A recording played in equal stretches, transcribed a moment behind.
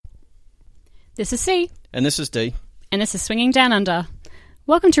This is C. And this is D. And this is Swinging Down Under.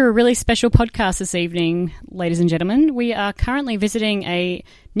 Welcome to a really special podcast this evening, ladies and gentlemen. We are currently visiting a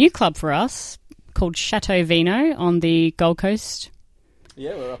new club for us called Chateau Vino on the Gold Coast.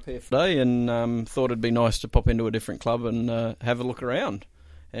 Yeah, we're up here today and thought it'd be nice to pop into a different club and have a look around.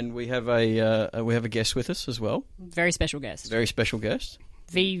 And we have a guest with us as well. Very special guest. Very special guest.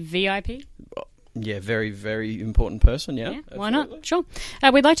 VIP? Yeah, very, very important person, yeah. Why not? Sure.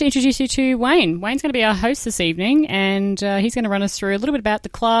 We'd like to introduce you to Wayne. Wayne's going to be our host this evening, and he's going to run us through a little bit about the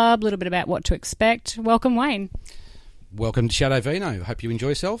club, a little bit about what to expect. Welcome, Wayne. Welcome to Chateau Vino. Hope you enjoy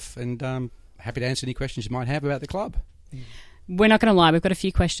yourself, and happy to answer any questions you might have about the club. We're not going to lie. We've got a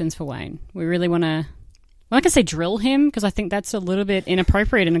few questions for Wayne. We really want to... Well, I can say drill him, because I think that's a little bit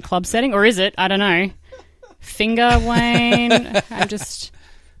inappropriate in a club setting. Or is it? I don't know. Finger Wayne. I'm just...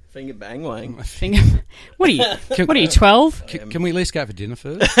 Finger bang Wayne. What are you? What are you, 12? Can we at least go for dinner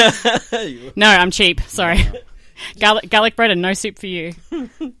first? No, I'm cheap. Sorry. Garlic bread and no soup for you.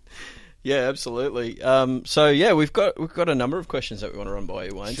 Yeah, absolutely. We've got a number of questions that we want to run by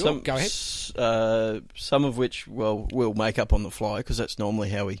you, Wayne. Sure, go ahead. Some of which, we'll make up on the fly, because that's normally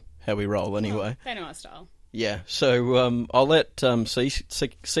how we roll anyway. They know our style. Yeah, so I'll let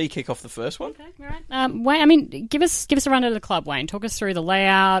C kick off the first one. Okay, all right. Wayne, give us a run of the club, Wayne. Talk us through the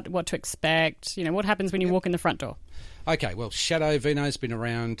layout, what to expect. You know, what happens when you walk in the front door. Okay, well, Chateau Vino's been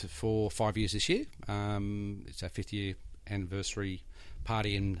around for 5 years this year. It's our 5th year anniversary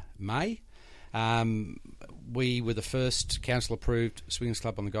party in May. We were the first council-approved swingers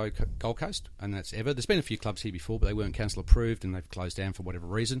club on the Gold Coast, and that's ever. There's been a few clubs here before, but they weren't council-approved, and they've closed down for whatever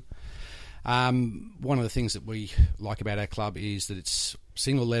reason. One of the things that we like about our club is that it's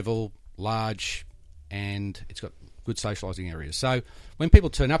single level, large, and it's got good socialising areas. So when people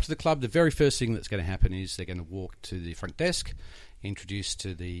turn up to the club, the very first thing that's going to happen is they're going to walk to the front desk, introduced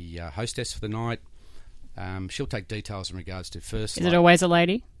to the hostess for the night. She'll take details in regards to first... Is it always a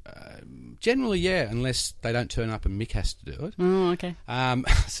lady? Generally, yeah, unless they don't turn up and Mick has to do it. Oh, okay.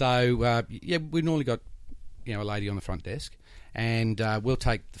 We've normally got a lady on the front desk. And we'll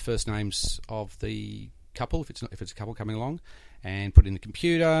take the first names of the couple, if it's a couple coming along, and put it in the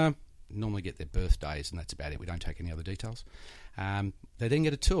computer. Normally get their birthdays, and that's about it. We don't take any other details. They then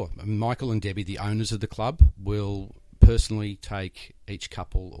get a tour. Michael and Debbie, the owners of the club, will personally take each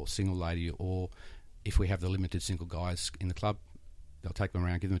couple or single lady, or if we have the limited single guys in the club, they'll take them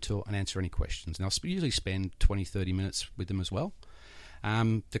around, give them a tour, and answer any questions. And I'll usually spend 20-30 minutes with them as well.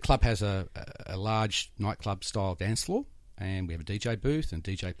 The club has a large nightclub-style dance floor, and we have a DJ booth, and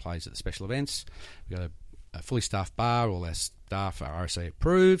DJ plays at the special events. We've got a fully staffed bar. All our staff are RSA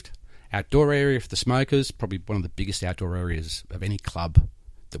approved. Outdoor area for the smokers, probably one of the biggest outdoor areas of any club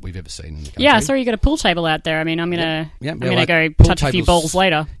that we've ever seen in the country. Yeah, I saw you got a pool table out there. I mean, I'm going to go touch a few balls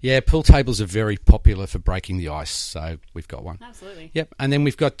later. Yeah, pool tables are very popular for breaking the ice, so we've got one. Absolutely. Yep, and then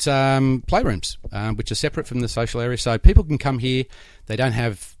we've got playrooms, which are separate from the social area, so people can come here. They don't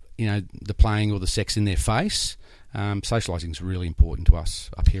have the playing or the sex in their face. Socialising is really important to us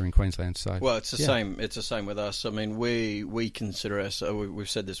up here in Queensland. So, well, it's the same. It's the same with us. I mean, we consider ourselves. We've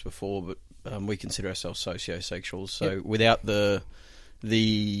said this before, but we consider ourselves sociosexuals. So without the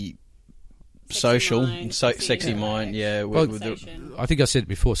social, sexy mind, yeah. I think I said it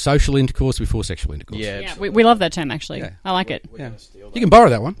before. Social intercourse before sexual intercourse. Yeah, we love that term. Actually, I like it. Yeah. You can borrow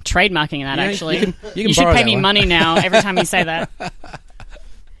that one. Trademarking that. Actually, you should pay me money now every time you say that.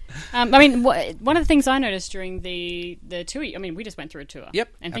 One of the things I noticed during the tour, we just went through a tour. Yep,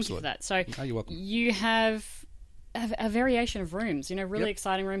 and thank you for that. So you're welcome. You have a variation of rooms, really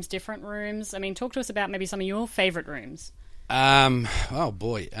exciting rooms, different rooms. I mean, talk to us about maybe some of your favourite rooms. Oh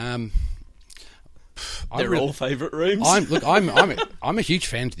boy. They're all favourite rooms. I'm a huge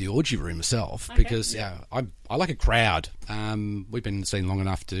fan of the orgy room myself because I like a crowd. We've been in the scene long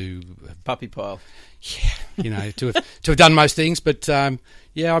enough to puppy pile. Yeah, to have done most things, but I'm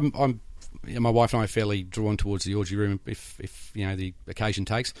my wife and I are fairly drawn towards the orgy room if the occasion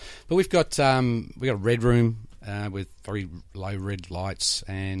takes. But we've got a red room with very low red lights,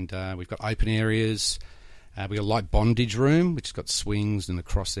 and we've got open areas. We've got a light bondage room, which has got swings and a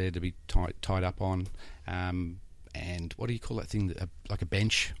cross there to be tied up on. And what do you call that thing? Like a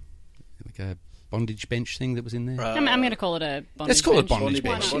bench, like a bondage bench thing that was in there. I'm going to call it a bondage bench. Let's call it bondage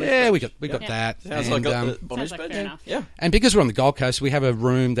bench. Yeah, we got that. Sounds like a bondage bench. Fair enough. Yeah. And because we're on the Gold Coast, we have a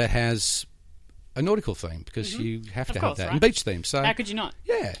room that has a nautical theme because you have to have that, right? And beach theme. So how could you not?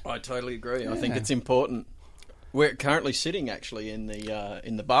 Yeah, I totally agree. I think it's important. We're currently sitting actually in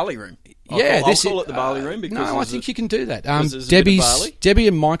the barley room. I'll call it the barley room because I think you can do that. Debbie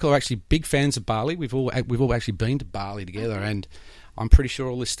and Michael are actually big fans of Bali. We've all actually been to Bali together, and I'm pretty sure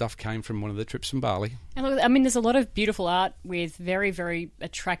all this stuff came from one of the trips from Bali. And look, I mean, there's a lot of beautiful art with very, very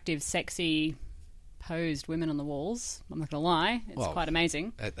attractive, sexy, posed women on the walls. I'm not going to lie. It's quite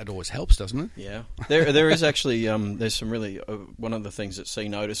amazing. That always helps, doesn't it? Yeah. There is actually, there's some really, one of the things that C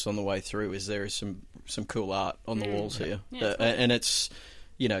noticed on the way through is there is some cool art on the walls here. Yeah, and it's,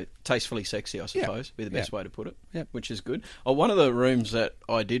 tastefully sexy, I suppose, would be the best way to put it, which is good. Oh, one of the rooms that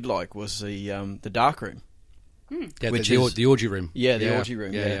I did like was the dark room. Yeah, which the orgy room. Yeah, the orgy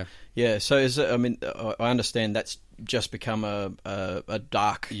room. Yeah. So I understand that's just become a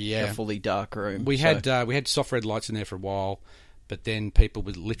dark, a fully dark room. We had soft red lights in there for a while, but then people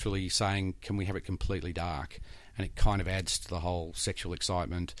were literally saying, "Can we have it completely dark?" And it kind of adds to the whole sexual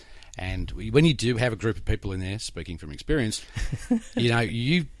excitement. And when you do have a group of people in there, speaking from experience,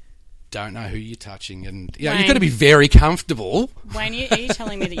 you don't know who you're touching, and Wayne, you've got to be very comfortable. Wayne, are you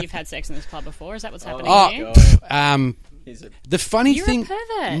telling me that you've had sex in this club before? Is that what's happening here? The funny You're thing, a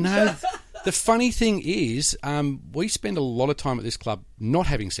pervert. no, the funny thing is, we spend a lot of time at this club not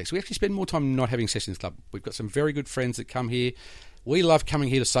having sex. We actually spend more time not having sex in this club. We've got some very good friends that come here. We love coming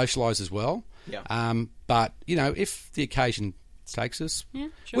here to socialise as well. Yeah. But if the occasion takes us, sure.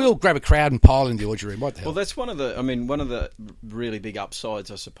 We'll grab a crowd and pile in the orgy room. What the hell? Well, that's one of the really big upsides,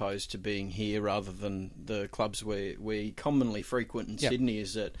 I suppose, to being here rather than the clubs we commonly frequent in Sydney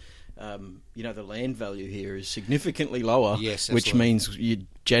is that, the land value here is significantly lower, yes, which means you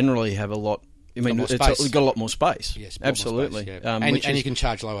generally have a lot. We've got a lot more space. Yes, absolutely. Space, and you can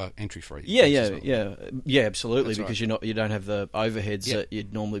charge lower entry fee. Yeah, absolutely, That's because right. you don't have the overheads that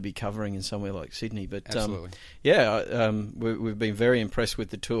you'd normally be covering in somewhere like Sydney. But absolutely. We've been very impressed with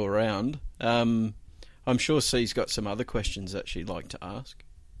the tour around. I'm sure C's got some other questions that she'd like to ask.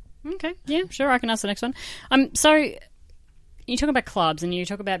 Okay, yeah, sure, I can ask the next one. So you talk about clubs and you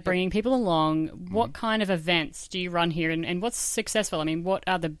talk about bringing people along. What kind of events do you run here, and what's successful? I mean, what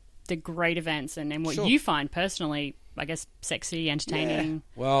are the great events and what you find personally, I guess, sexy, entertaining?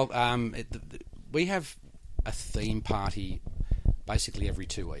 Yeah. Well, we have a theme party basically every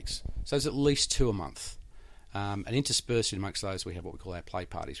 2 weeks. So there's at least 2 a month. And interspersed amongst those, we have what we call our play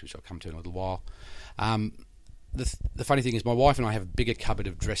parties, which I'll come to in a little while. The funny thing is my wife and I have a bigger cupboard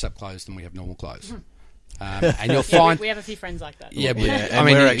of dress-up clothes than we have normal clothes. And you'll find we have a few friends like that. Yeah. I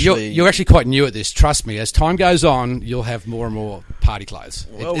mean, you're actually quite new at this. Trust me. As time goes on, you'll have more and more party clothes.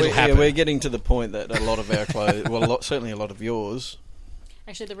 Well, we're getting to the point that a lot of our clothes, certainly a lot of yours.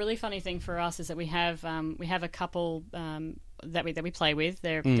 Actually, the really funny thing for us is that we have a couple that we play with.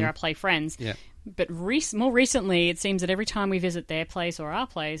 They're our play friends. Yeah. But more recently, it seems that every time we visit their place or our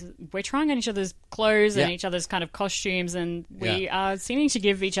place, we're trying on each other's clothes and each other's kind of costumes, and we are seeming to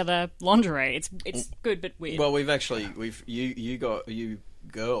give each other lingerie. It's good but weird. Well, you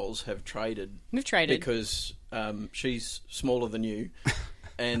girls have traded. We've traded because she's smaller than you.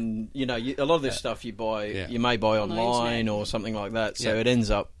 And a lot of this stuff you buy, you may buy online or something like that. So it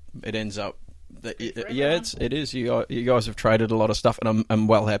ends up. It is. You guys have traded a lot of stuff, and I'm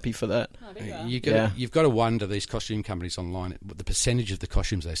well happy for that. You've got to wonder, these costume companies online, the percentage of the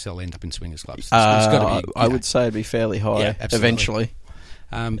costumes they sell end up in swingers clubs. It's got to be, I would say it'd be fairly high eventually.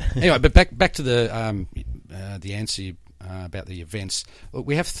 Anyway, but back to the answer about the events. Look,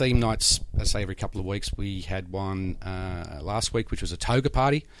 we have theme nights, I say, every couple of weeks. We had one last week, which was a toga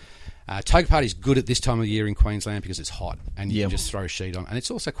party. Toga party is good at this time of year in Queensland because it's hot and you can just throw a sheet on. And it's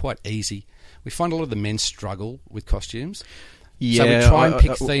also quite easy. We find a lot of the men struggle with costumes. So we try and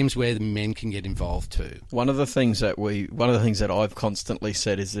pick themes where the men can get involved too. One of the things that I've constantly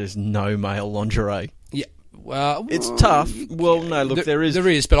said is there's no male lingerie. Yeah. Well, it's tough. Well, no, look, there is. There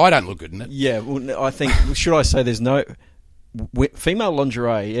is, but I don't look good in it. Yeah, well, I think, should I say there's no... Female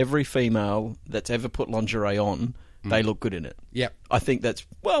lingerie, every female that's ever put lingerie on, they look good in it. Yep. I think that's,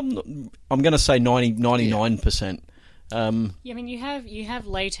 I'm going to say 99%. I mean, you have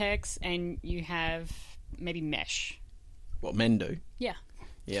latex and you have maybe mesh. What men do. Yeah.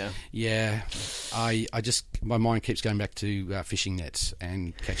 Yeah. I just, my mind keeps going back to fishing nets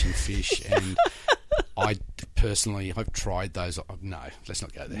and catching fish, and I personally, I've tried those. No, let's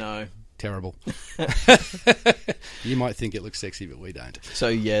not go there. No. Terrible. You might think it looks sexy, but we don't. So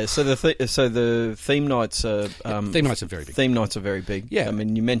the theme nights are theme nights are very big. Theme nights are very big. Yeah. I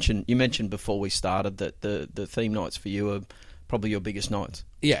mean, you mentioned before we started that the theme nights for you are probably your biggest nights.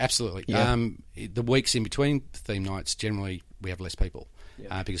 Yeah, absolutely. Yeah. The weeks in between theme nights, generally we have less people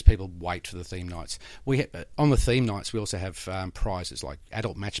because people wait for the theme nights. On the theme nights, we also have prizes, like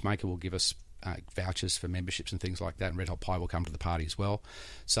Adult Matchmaker will give us vouchers for memberships and things like that, and Red Hot Pie will come to the party as well.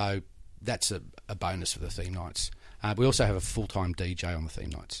 So that's a bonus for the theme nights. We also have a full-time DJ on the theme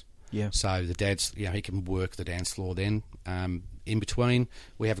nights. Yeah. So the dad's, he can work the dance floor then. in between.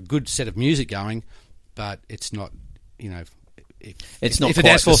 We have a good set of music going, but it's not, it's not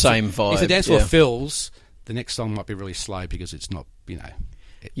quite the same vibe. If the dance floor fills, the next song might be really slow because it's not,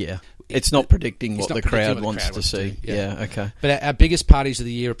 it's not predicting what the crowd wants to see. Yeah, okay. But our biggest parties of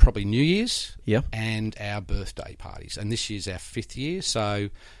the year are probably New Year's and our birthday parties. And this year's our 5th year, so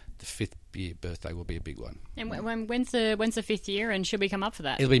the 5th year birthday will be a big one. And when's the 5th year, and should we come up for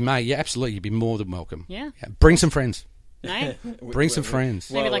that? It'll be May, yeah, absolutely. You'd be more than welcome. Yeah. Bring some friends. No? Bring some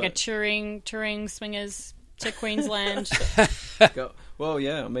friends. Maybe like a touring swingers to Queensland. Well,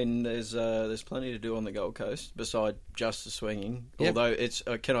 yeah. I mean, there's plenty to do on the Gold Coast beside just the swinging. Yep. Although it's,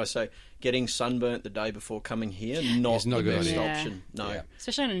 can I say, getting sunburnt the day before coming here, not not the a good best idea. option. No. Yeah.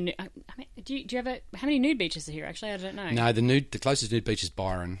 Especially on do you have how many nude beaches are here? Actually, I don't know. No, the closest nude beach is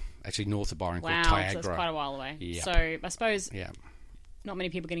Byron, actually north of Byron, wow, called Tiagra. so that's quite a while away. Yeah. So I suppose not many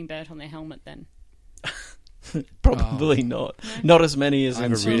people getting burnt on their helmet then. Probably not. Not as many as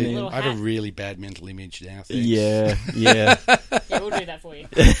in Sydney. I have a really bad mental image now. Thanks. Yeah. Yeah, we'll do that for you.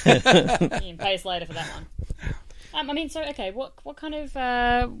 You can pay us later for that one. What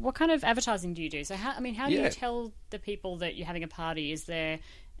kind of advertising do you do? So how do you tell the people that you're having a party? Is there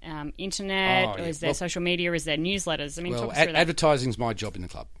internet, or is there social media, or is there newsletters? I mean, talk us through that. Advertising's my job in the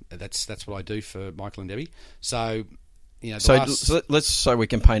club. That's what I do for Michael and Debbie. So, so we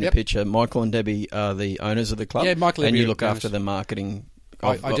can paint a picture. Michael and Debbie are the owners of the club. Yeah, Michael and you Debbie look after the marketing.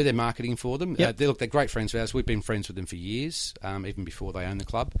 I do their marketing for them. Yep. They're great friends of ours. We've been friends with them for years, even before they owned the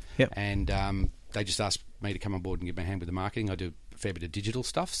club. Yep. And they just asked me to come on board and give me a hand with the marketing. I do a fair bit of digital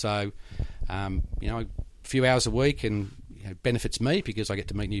stuff, so a few hours a week, and benefits me because I get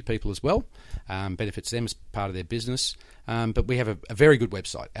to meet new people as well. Benefits them as part of their business. But we have a very good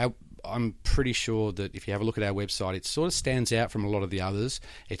website. I'm pretty sure that if you have a look at our website, it sort of stands out from a lot of the others.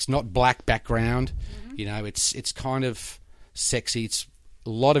 It's not black background, it's kind of sexy. It's a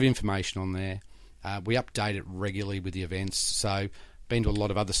lot of information on there. We update it regularly with the events. So, been to a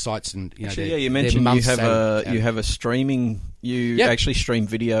lot of other sites, and you mentioned you have a streaming. You actually stream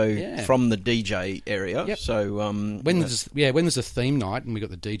video from the DJ area. Yep. So when there's a theme night and we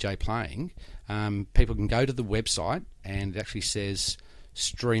got the DJ playing, people can go to the website and it actually says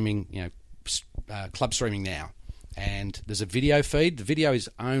streaming, club streaming now. And there's a video feed. The video is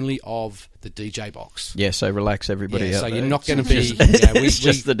only of the DJ box. Yeah, so relax everybody out so there. you're not going to be... It's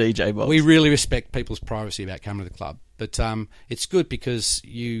just the DJ box. We really respect people's privacy about coming to the club. But it's good because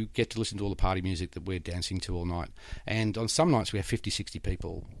you get to listen to all the party music that we're dancing to all night. And on some nights we have 50, 60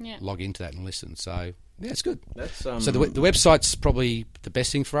 people log into that and listen. So, yeah, it's good. So the website's probably the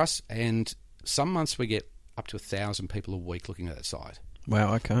best thing for us. And some months we get up to 1,000 people a week looking at that site.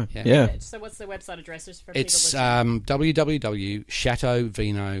 Wow, okay. Yeah. So what's the website address just for people listening?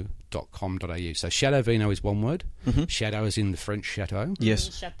 www.chateauvino.com.au. So Chateau Vino is one word. Mm-hmm. Chateau is in the French chateau. Yes.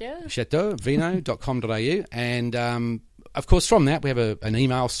 Chateauvino.com.au. And, of course, from that we have an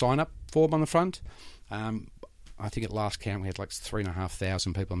email sign-up form on the front. I think at last count we had like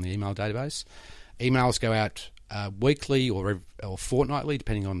 3,500 people on the email database. Emails go out weekly or fortnightly,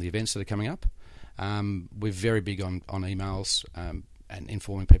 depending on the events that are coming up. We're very big on emails and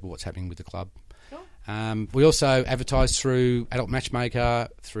informing people what's happening with the club. Cool. We also advertise through Adult Matchmaker,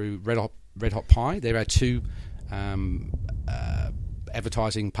 through Red Hot Pie. They're our two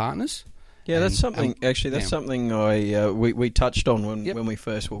advertising partners. Yeah, that's something. Actually, that's something we touched on when we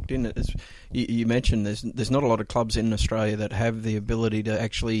first walked in. You mentioned there's not a lot of clubs in Australia that have the ability to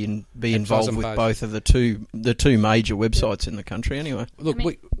actually be involved with both of the two major websites in the country. Anyway, look,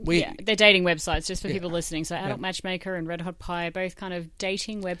 they're dating websites. Just for people listening, so Adult Matchmaker and Red Hot Pie are both kind of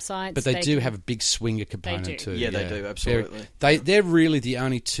dating websites. But they do have a big swinger component too. Yeah, they do absolutely. They're really the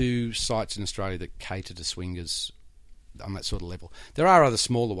only two sites in Australia that cater to swingers on that sort of level. There are other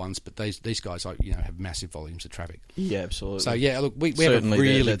smaller ones, but these guys have massive volumes of traffic. Yeah, absolutely. So look, we have a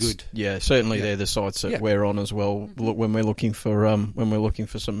really good. Yeah, certainly they're the sites that we're on as well. Look, when we're looking for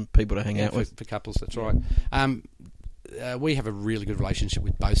some people to hang out with for couples. That's right. We have a really good relationship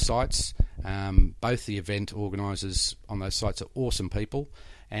with both sites. Both the event organisers on those sites are awesome people,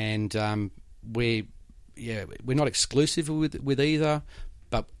 and we're not exclusive with either.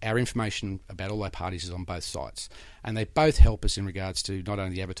 But our information about all our parties is on both sites. And they both help us in regards to not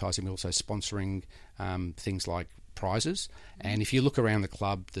only the advertising, but also sponsoring things like prizes. And if you look around the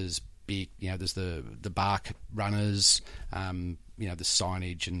club, there's there's the bark runners, the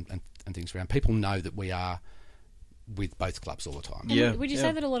signage and things around. People know that we are with both clubs all the time. And would you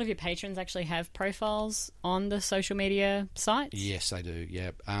say that a lot of your patrons actually have profiles on the social media sites? Yes, they do,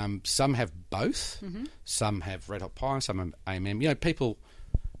 yeah. Some have both. Mm-hmm. Some have Red Hot Pie, some have AMM. People...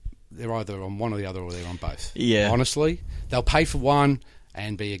 they're either on one or the other, or they're on both. Yeah. Honestly, they'll pay for one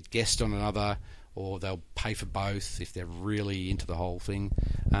and be a guest on another, or they'll pay for both if they're really into the whole thing.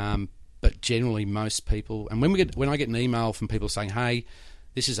 But generally, most people, and when I get an email from people saying, "Hey,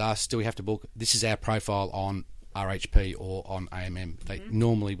 this is us. Do we have to book? This is our profile on RHP or on AMM." They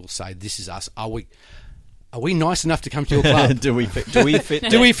normally will say, "This is us. Are we nice enough to come to your club? do we fit your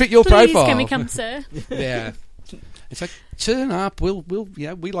Please, profile? can we come, sir? Yeah, it's like turn up.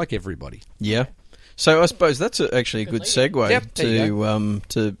 We like everybody. Yeah. So I suppose that's actually a good segue Yep,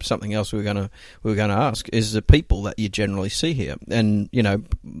 to something else we were going to ask is the people that you generally see here, and I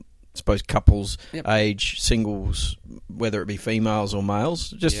suppose couples, age, singles, whether it be females or males.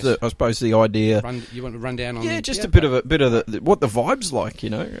 Just I suppose the idea. You want to run down on? Yeah, just a bit of what the vibe's like,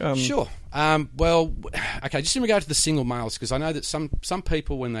 Sure. Well, okay. Just in regard to the single males, because I know that some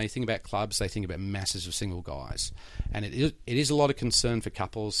people, when they think about clubs, they think about masses of single guys, and it is a lot of concern for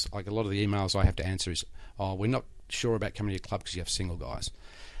couples. Like a lot of the emails I have to answer is, "Oh, we're not sure about coming to your club because you have single guys."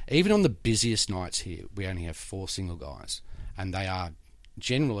 Even on the busiest nights here, we only have 4 single guys, and they are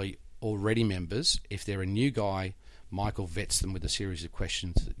generally already members. If they're a new guy, Michael vets them with a series of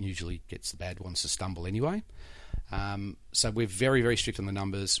questions that usually gets the bad ones to stumble anyway. So we're very, very strict on the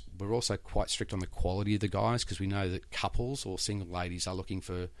numbers. We're also quite strict on the quality of the guys, because we know that couples or single ladies are looking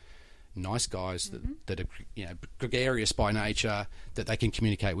for nice guys that are gregarious by nature, that they can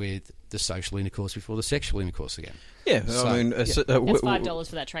communicate with, the social intercourse before the sexual intercourse again. Yeah, So, I mean, That's $5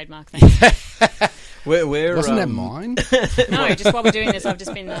 for that trademark. Thanks. Wasn't that mine? No, just while we're doing this, I've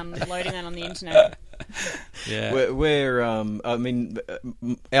just been loading that on the internet. Yeah, I mean,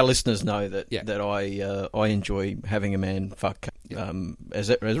 our listeners know that I enjoy having a man fuck as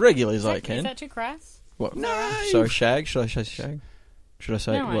regularly as I can. Is that too crass? What? No. So shag? Should I say shag? Should I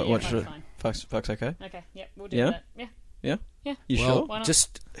say No, what? yeah, Should fine. fuck's okay? Okay, yep, we'll do Yeah? that. Yeah. Yeah. Yeah. You well, sure? Why not?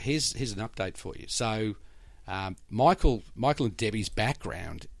 just here's an update for you. So, Michael and Debbie's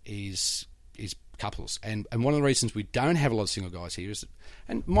background is couples, and one of the reasons we don't have a lot of single guys here is,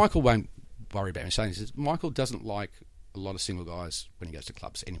 and Michael won't worry about me saying this, is Michael doesn't like a lot of single guys when he goes to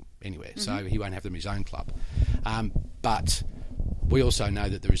clubs anywhere, so he won't have them in his own club. But we also know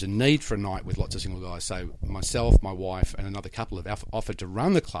that there is a need for a night with lots of single guys. So myself, my wife, and another couple have offered to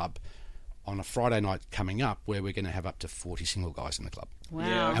run the club on a Friday night coming up, where we're going to have up to 40 single guys in the club. Wow.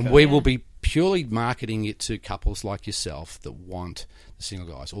 Yeah, okay. And we will be purely marketing it to couples like yourself that want the single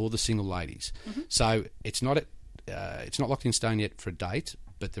guys or the single ladies. So it's not locked in stone yet for a date,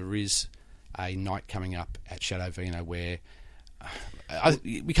 but there is a night coming up at Shadow Vino where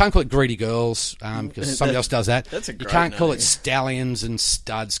we can't call it greedy girls because somebody else does that. That's a great You can't call name. it stallions and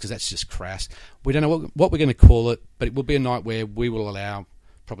studs because that's just crass. We don't know what we're going to call it, but it will be a night where we will allow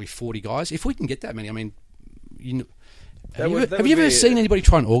probably 40 guys, if we can get that many. I mean, have you ever seen anybody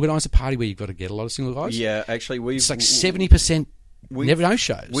try and organise a party where you've got to get a lot of single guys? Yeah, actually, It's like 70% never no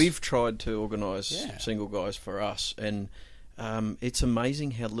shows. We've tried to organise single guys for us, and it's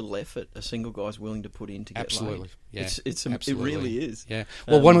amazing how little effort a single guy's willing to put in to get Absolutely. laid. Yeah, It absolutely. really is. Yeah.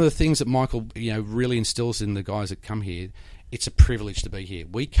 Well, one of the things that Michael, really instills in the guys that come here, it's a privilege to be here.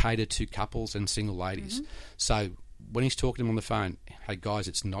 We cater to couples and single ladies. So when he's talking to them on the phone, hey guys,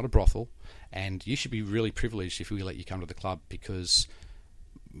 it's not a brothel, and you should be really privileged if we let you come to the club because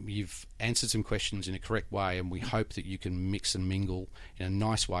you've answered some questions in a correct way, and we hope that you can mix and mingle in a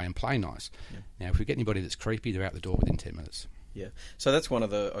nice way and play nice. Yeah. Now, if we get anybody that's creepy, they're out the door within 10 minutes. Yeah, so that's one of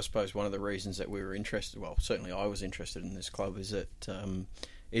the reasons that we were interested. Well, certainly I was interested in this club. Is that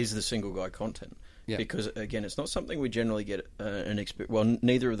is the single guy content? Yeah. Because again, it's not something we generally get an experience. Well,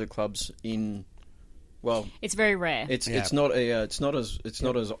 neither of the clubs in. Well, it's very rare. It's not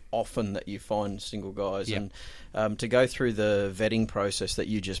as often that you find single guys, and to go through the vetting process that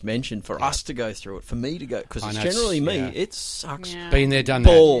you just mentioned, for us to go through it, for me to go, because it's generally me, it sucks. Yeah. Been there, done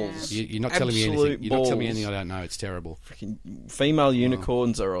balls. that. You're not telling me anything. You're not telling me anything I don't know. It's terrible. Freaking female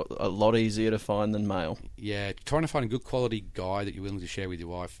unicorns are a lot easier to find than male. Yeah, trying to find a good quality guy that you're willing to share with your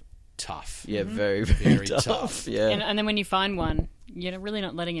wife, tough. Yeah, very, very tough. Yeah, and then when you find one, you're really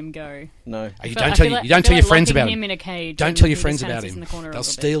not letting him go. No, you don't tell your friends about him. In a cage. Don't tell your friends about him. They'll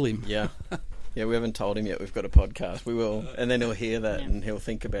steal him. Yeah. Yeah, we haven't told him yet. We've got a podcast. We will, and then he'll hear that, and he'll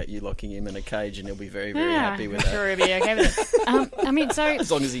think about you locking him in a cage, and he'll be very, very happy with that. I'm sure he'll be okay with it. I mean, so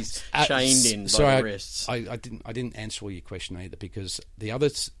as long as he's chained in by the wrists. I didn't answer all your question either, because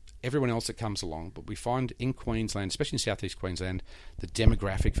everyone else that comes along, but we find in Queensland, especially in southeast Queensland, the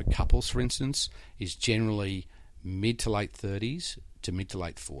demographic for couples, for instance, is generally mid to late 30s to mid to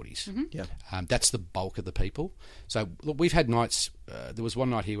late 40s. Yeah, that's the bulk of the people. So look, we've had nights. There was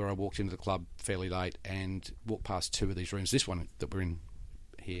one night here where I walked into the club fairly late and walked past 2 of these rooms. This one that we're in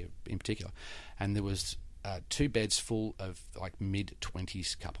here in particular, and there was 2 beds full of like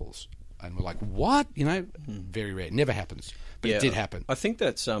mid-20s couples, and we're like, what? Very rare. It never happens, but it did happen. I think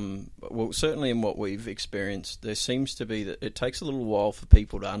that's well, certainly in what we've experienced, there seems to be that it takes a little while for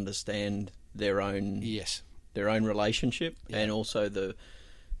people to understand their own relationship, and also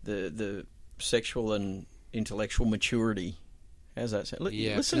the sexual and intellectual maturity. How's that sound?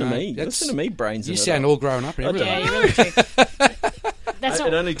 Listen to me, brains. You sound all grown up. And yeah, you really do.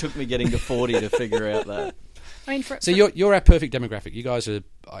 It only took me getting to 40 to figure out that. I mean, you're our perfect demographic. You guys are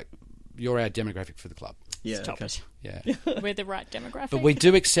you're our demographic for the club. Yeah, Stop it. Yeah, we're the right demographic. but we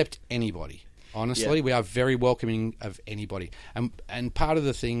do accept anybody. Honestly, we are very welcoming of anybody. And part of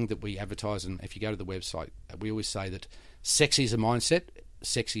the thing that we advertise, and if you go to the website, we always say that sexy is a mindset.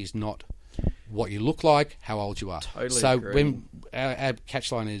 Sexy is not what you look like, how old you are. Totally agree. When our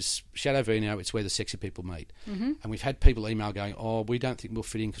catchline is Shadow Vino, it's where the sexy people meet. Mm-hmm. And we've had people email going, we don't think we'll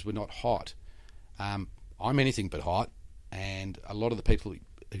fit in because we're not hot. I'm anything but hot, and a lot of the people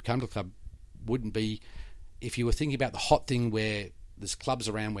who come to the club wouldn't be. If you were thinking about the hot thing where there's clubs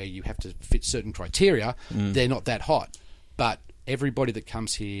around where you have to fit certain criteria, they're not that hot. But everybody that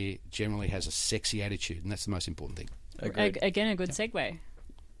comes here generally has a sexy attitude, and that's the most important thing. Again, a good segue,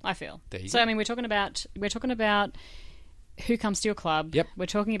 I feel. There you so go. I mean, we're talking about who comes to your club. Yep. We're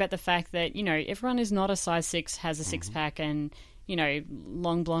talking about the fact that everyone is not a size 6, has a 6-pack, and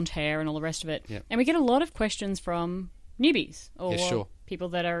long blonde hair and all the rest of it. Yep. And we get a lot of questions from newbies or sure. people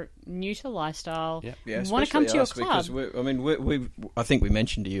that are new to lifestyle, Yeah, want to come to your club. Because I think we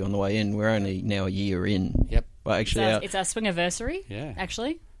mentioned to you on the way in, we're only now a year in. Yep. Well, actually, it's our swing-anniversary. Yeah.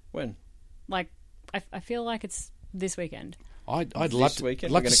 Actually, when? Like, I feel like it's this weekend. I'd love to.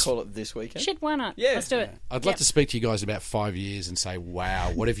 Weekend? Love We're going to to call it this weekend. Shit, why not? Yeah. Let's do it. I'd love to speak to you guys in about 5 years and say,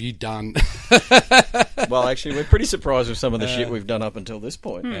 wow, what have you done? Well, actually, we're pretty surprised with some of the shit we've done up until this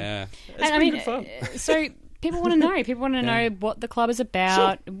point. Yeah. It's pretty good fun. So people want to know. People want to know what the club is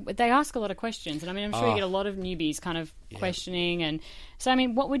about. Sure. They ask a lot of questions, and I mean, I'm sure you get a lot of newbies kind of questioning. And so, I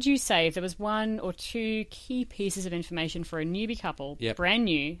mean, what would you say if there was 1 or 2 key pieces of information for a newbie couple, brand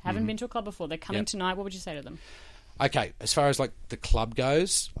new, haven't been to a club before, they're coming tonight? What would you say to them? Okay, as far as like the club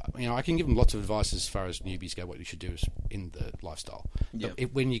goes, I can give them lots of advice as far as newbies go. What you should do is in the lifestyle.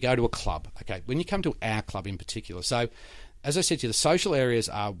 When you go to a club, when you come to our club in particular. So, as I said to you, the social areas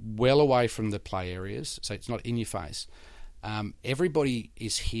are well away from the play areas, so it's not in your face. Everybody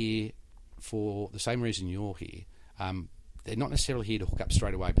is here for the same reason you're here. They're not necessarily here to hook up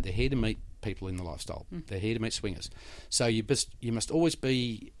straight away, but they're here to meet people in the lifestyle. They're here to meet swingers. So you must always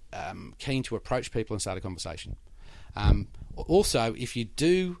be keen to approach people and start a conversation. Also, if you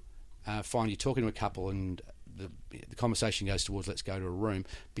do find you're talking to a couple and the conversation goes towards let's go to a room,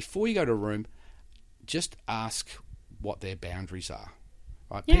 before you go to a room, just ask what their boundaries are.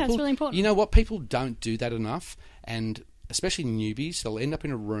 Right? Yeah, it's really important. You know what? People don't do that enough, and especially newbies, they'll end up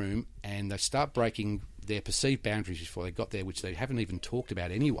in a room and they start breaking their perceived boundaries before they got there, which they haven't even talked about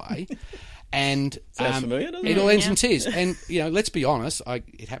anyway. And familiar, doesn't it? It all ends in tears. And let's be honest,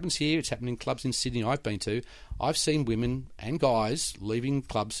 it happens here. It's happened in clubs in Sydney I've been to. I've seen women and guys leaving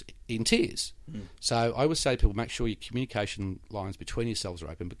clubs in tears. So I always say to people, make sure your communication lines between yourselves are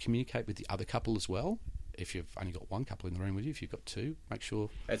open, but communicate with the other couple as well. If you've only got 1 couple in the room with you, if you've got 2, make sure.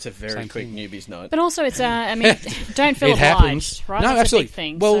 It's a very quick newbies night. But also, it's I mean, don't feel it obliged, happens. right? No, That's absolutely. a big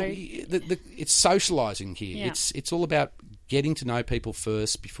thing. Well, so. it's socialising here. Yeah. It's all about getting to know people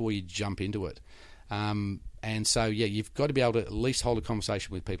first before you jump into it. And so, you've got to be able to at least hold a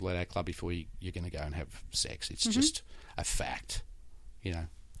conversation with people at our club before you're going to go and have sex. It's just a fact, I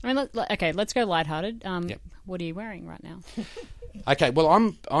mean, let's go lighthearted. What are you wearing right now? Okay, well,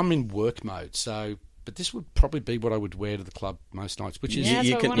 I'm in work mode, so. But this would probably be what I would wear to the club most nights, which is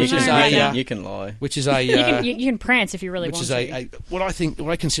you can lie. Which is a you can prance if you really want to. Which is what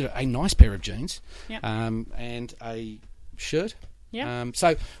I consider a nice pair of jeans, and a shirt. Yeah.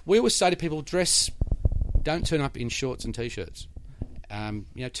 So we always say to people, don't turn up in shorts and t-shirts.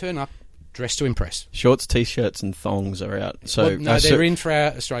 Turn up, dress to impress. Shorts, t-shirts, and thongs are out. So they're in for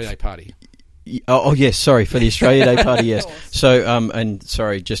our Australia Day party. Oh yes, sorry, for the Australia Day party, yes. So, and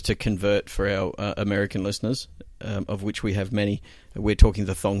sorry, just to convert for our American listeners, of which we have many, we're talking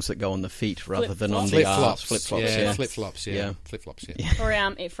the thongs that go on the feet rather than on the arms. Flip-flops. Yeah, flip-flops, yeah. Flip-flops, yeah.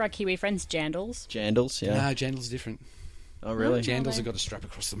 Or for our Kiwi friends, jandals. Jandals, yeah. No, jandals are different. Oh, really? Jandals have got a strap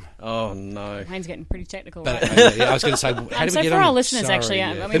across them. Oh, no. Wayne's getting pretty technical. But, I was going to say, how do we get on? So for our listeners, actually,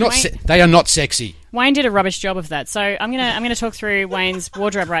 I mean, they are not sexy. Wayne did a rubbish job of that. So I'm gonna talk through Wayne's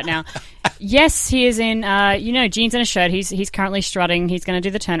wardrobe right now. Yes, he is in jeans and a shirt. He's currently strutting. He's going to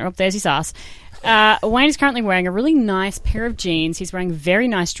do the turn. Oh, there's his ass. Wayne is currently wearing a really nice pair of jeans. He's wearing very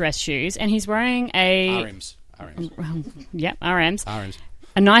nice dress shoes, and he's wearing RMs. Yep, RMs. RMs.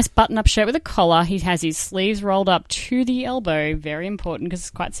 A nice button-up shirt with a collar. He has his sleeves rolled up to the elbow. Very important because it's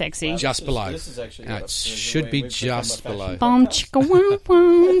quite sexy. Just below. This is actually No, it should be just below. Bum chicka wum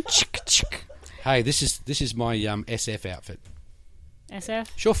wum chick chick. Hey, this is my SF outfit. SF.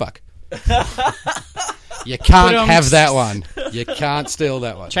 Sure, fuck. You can't have that one. You can't steal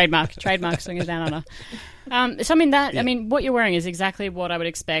that one. Trademark. Swingers down under. So I mean I mean what you're wearing is exactly what I would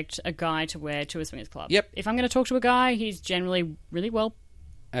expect a guy to wear to a swingers club. Yep. If I'm going to talk to a guy, he's generally really well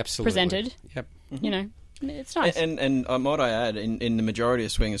Absolutely. presented. Yep. You know, it's nice. And might I add, in the majority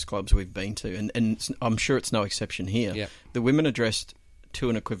of swingers clubs we've been to, and I'm sure it's no exception here, Yep. the women are dressed to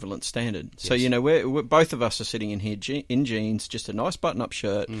an equivalent standard. So, Yes. you know, we're both of us are sitting in here in jeans, just a nice button-up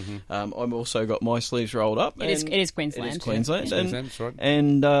shirt. I've also got my sleeves rolled up. It is Queensland. It is Queensland. Yeah. And, That's right.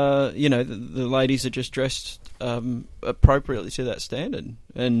 and you know, the ladies are just dressed appropriately to that standard.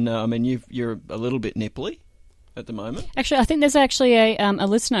 And, I mean, you're a little bit nipply at the moment. Actually, I think there's actually a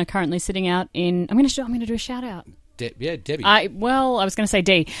listener currently sitting out in. I'm going to do a shout out. Debbie. I was going to say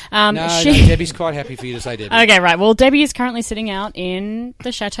D. No, Debbie's quite happy for you to say Debbie. Okay, right. Well, Debbie is currently sitting out in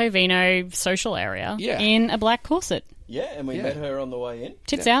the Chateau Vino social area in a black corset. Yeah, and we met her on the way in.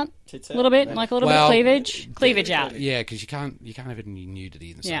 Tits out. A little bit, like a little bit of cleavage. Cleavage out. Yeah, because you can't have any nudity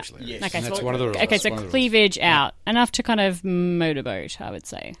in the social area. Yes. Okay, And so that's one of the rules. Okay, so cleavage out. Enough to kind of motorboat, I would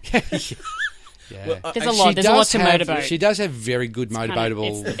say. Yeah. Well, There's a lot to motorboat. She does have very good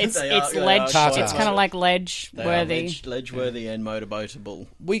motorboatable. It's They are ledge. quite It's kind of like ledge They worthy. are ledge-worthy and motorboatable.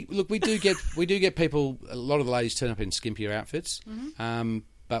 We do get people. A lot of the ladies turn up in skimpier outfits,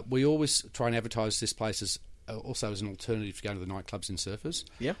 but we always try and advertise this place as also as an alternative to going to the nightclubs in Surfers.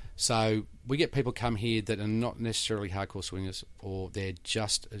 Yeah. So we get people come here that are not necessarily hardcore swingers, or they're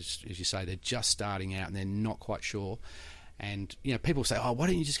just, as you say, they're just starting out and they're not quite sure. And, you know, people say, oh, why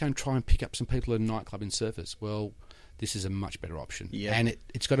don't you just go and try and pick up some people at a nightclub in Surfers? Well, this is a much better option. Yeah. And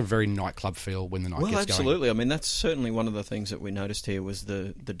it's got a very nightclub feel when the night gets going. Well, absolutely. I mean, that's certainly one of the things that we noticed here was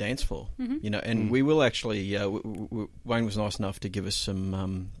the dance floor. You know, and we will actually. Wayne was nice enough to give us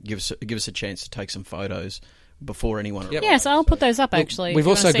some, give us a chance to take some photos before anyone arrived. Yeah, so I'll put those up actually. We've if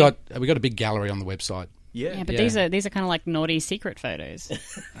you also wanna see. got a big gallery on the website. Yeah, but Yeah. these are kind of like naughty secret photos.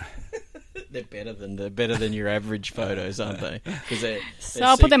 They're better than your average photos, aren't they? So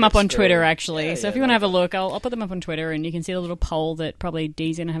I'll put them up on Twitter still. actually. Yeah, so if yeah, you want to have a look, I'll put them up on Twitter, and you can see the little poll that probably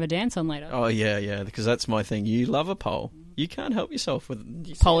Dee's going to have a dance on later. Oh yeah, because that's my thing. You love a poll. You can't help yourself with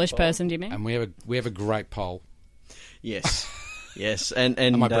you see Polish a poll. person, do you mean? And we have a great poll. Yes, yes, and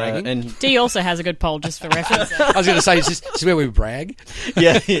Am I bragging? and Dee also has a good poll, just for reference. I was going to say, this is where we brag.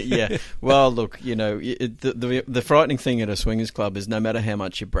 yeah. Well, look, you know, the frightening thing at a swingers club is no matter how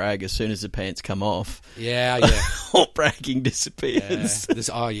much you brag, as soon as the pants come off, Yeah. all bragging Yeah. disappears. I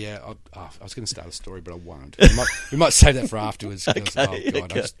was going to start a story, but I won't. We might save that for afterwards. 'Cause, Okay,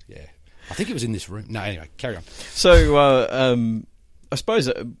 God, okay. I think it was in this room. No, anyway, carry on. So, I suppose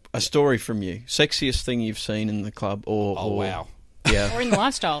a story from you, sexiest thing you've seen in the club, or Wow. yeah. Or in the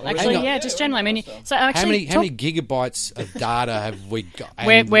lifestyle. Actually, on. yeah, just generally. I mean, so How actually, many gigabytes of data have we got?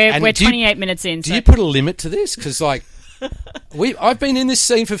 we're And do you- 28 minutes in. Do So you put a limit to this? Because I've been in this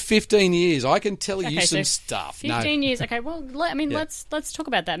scene for 15 years. I can tell you Okay, some so stuff. 15 years. Okay, well, Yeah. let's talk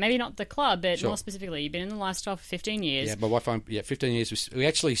about that. Maybe not the club, but Sure. more specifically, you've been in the lifestyle for 15 years. Yeah, my wife. 15 years. We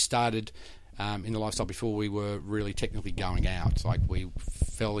actually started in the lifestyle before we were really technically going out. Like we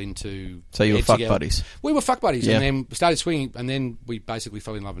fell into. So you were heads fuck together. buddies. We were fuck buddies, Yeah. and then we started swinging, and then we basically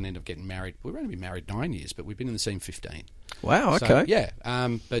fell in love and ended up getting married. We've only been married 9 years, but we've been in the scene 15. Wow. Okay. So, yeah,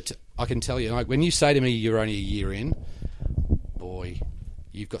 but I can tell you, like when you say to me you're only a year in, boy,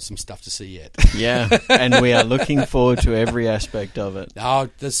 you've got some stuff to see yet. Yeah, and we are looking forward to every aspect of it. Oh,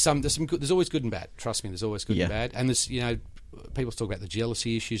 there's some good. There's always good and bad. Trust me, there's always good Yeah. and bad. And there's people talk about the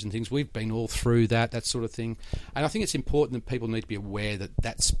jealousy issues and things. We've been all through that sort of thing. And I think it's important that people need to be aware that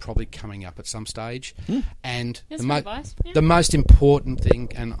that's probably coming up at some stage. And That's good advice. Yeah. the most important thing,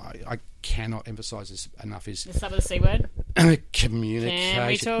 and I cannot emphasise this enough, is The sub of the C word. communication. Can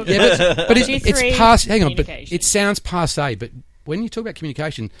we talk Yeah, but G3 it's past. Hang on, but communication. it sounds passe. But when you talk about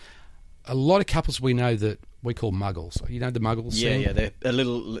communication, a lot of couples we know that we call muggles. You know the muggles. Yeah, thing? yeah, they're a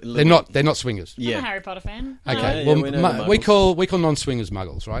little. They're not swingers. I'm Yeah, a Harry Potter fan. Okay. Yeah, well, we know the we muggles. call non-swingers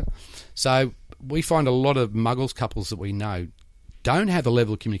muggles, right? So we find a lot of muggles couples that we know don't have the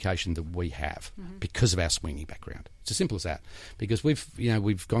level of communication that we have because of our swinging background. It's as simple as that. Because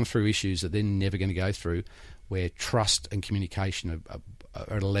we've gone through issues that they're never going to go through, where trust and communication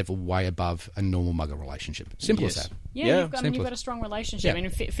are at a level way above a normal mugger relationship. Simple as Yes. that. Yeah, Yeah. you've got, Simple. you've got a strong relationship. Yeah. I mean,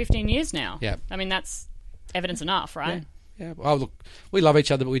 15 years now. Yeah. I mean, that's evidence enough, right? Yeah. Oh, look, we love each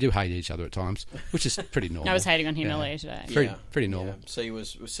other, but we do hate each other at times, which is pretty normal. I was hating on him Yeah. earlier today. Pretty normal.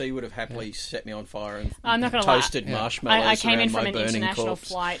 Yeah. C would have happily set me on fire and I'm not going to lie. toasted marshmallows I came around in from my an burning international corpse.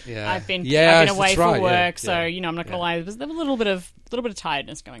 flight. Yeah. I've been Yes, away that's for right, yeah, work, so yeah. I'm not going to lie. There was a little bit of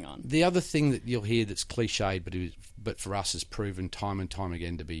tiredness going on. The other thing that you'll hear that's cliched, but for us has proven time and time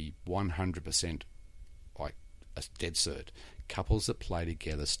again to be 100% like a dead cert. Couples that play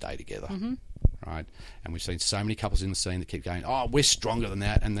together stay together, right? And we've seen so many couples in the scene that keep going, oh, we're stronger than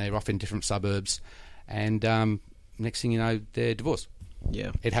that, and they're off in different suburbs, and next thing you know, they're divorced.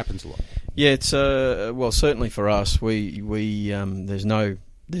 Yeah, It happens a lot. yeah. It's well, certainly for us, we there's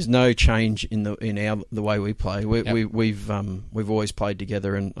no change in the way we play. We've always played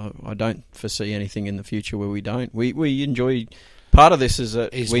together, and I don't foresee anything in the future where we don't. We enjoy. Part of this is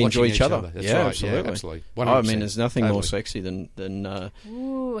that Is we enjoy watching each other. That's Yeah, right. absolutely. Yeah, absolutely. I 100%. mean, there's nothing more Totally. sexy than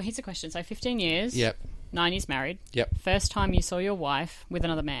Ooh, here's a question. So 15 years. Yep. 9 years married. Yep. First time you saw your wife with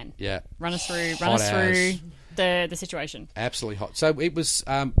another man. Yeah. Run us through Hot as. the situation. Absolutely hot. So it was,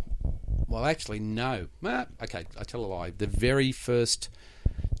 well, actually, no. Okay, I tell a lie. The very first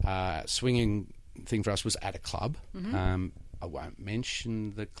swinging thing for us was at a club. I won't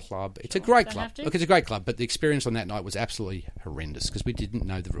mention the club. It's a great Don't club. have to. Look, it's a great club, but the experience on that night was absolutely horrendous because we didn't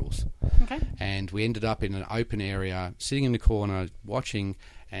know the rules. Okay. And we ended up in an open area, sitting in the corner, watching,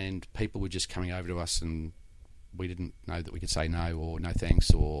 and people were just coming over to us, and we didn't know that we could say no or no thanks,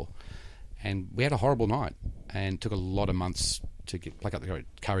 and we had a horrible night, and it took a lot of months to pluck up the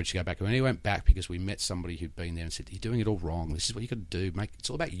courage to go back. And we only went back because we met somebody who'd been there and said, "You're doing it all wrong. This is what you got to do. It's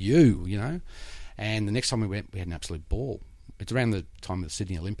all about you, you know." And the next time we went, we had an absolute ball. It's around the time of the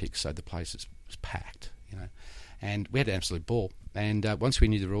Sydney Olympics, so the place was packed, you know. And we had an absolute ball. And once we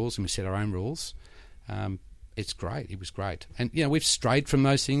knew the rules and we set our own rules, it's great. It was great. And, you know, we've strayed from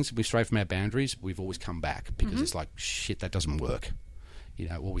those things. We've strayed from our boundaries. We've always come back because it's like, shit, that doesn't work. You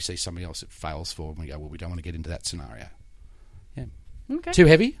know, or we see somebody else it fails for and we go, well, we don't want to get into that scenario. Yeah. Okay. Too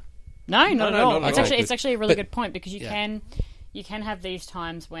heavy? No, not at all. not at all. It's actually a really But- good point because yeah. you can have these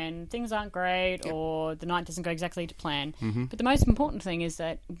times when things aren't great or the night doesn't go exactly to plan. But the most important thing is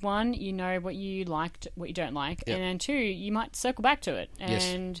that, one, you know what you liked, what you don't like, Yep. and then two, you might circle back to it. Yes.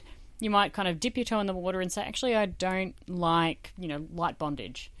 And you might kind of dip your toe in the water and say, actually, I don't like, light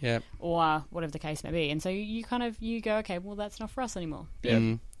bondage. Yeah. Or whatever the case may be. And so you go, okay, well, that's not for us anymore.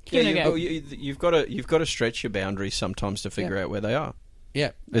 Yeah. Give it a go. You've got to stretch your boundaries sometimes to figure out where they are.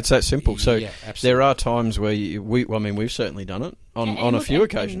 Yeah. It's that simple. So Yeah, absolutely. there are times where we've certainly done it on And a look, few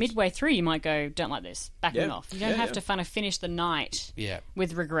and occasions. midway through, you might go, don't like this, backing Yeah. off. You don't Yeah, have yeah. to kind of finish the night Yeah.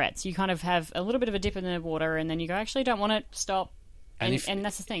 with regrets. You kind of have a little bit of a dip in the water, and then you go, actually, don't want it, stop. And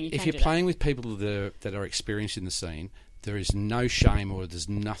that's the thing. You If can you're do that. playing with people that are experienced in the scene, there is no shame or there's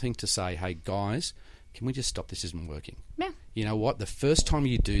nothing to say, hey, guys, can we just stop? This isn't working. Yeah. You know what? The first time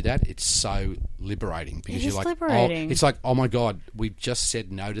you do that, it's so liberating because It you're is like, liberating. oh, it's like, oh my God, we've just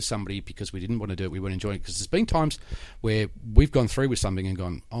said no to somebody because we didn't want to do it. We weren't enjoying it. Because there's been times where we've gone through with something and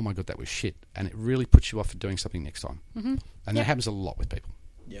gone, oh my God, that was shit. And it really puts you off for doing something next time. Mm-hmm. And that happens a lot with people.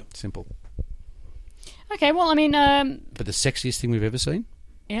 Yeah. Simple. Okay, well, I mean, But the sexiest thing we've ever seen?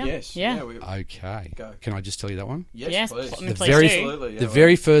 yeah. Yes. Yeah. Okay. Go. Can I just tell you that one? Yes, please. I mean, The please very, do. Absolutely, yeah, the well.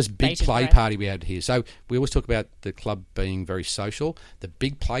 very first big Bated play breath. party we had here. So we always talk about the club being very social. The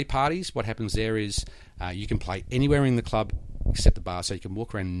big play parties, what happens there is you can play anywhere in the club except the bar, so you can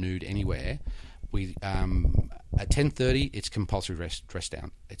walk around nude anywhere. We at 10:30, it's compulsory dress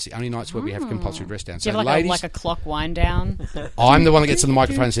down. It's the only nights where we have compulsory dress down. Do you So have ladies, a clock wind down? I'm the one that gets on the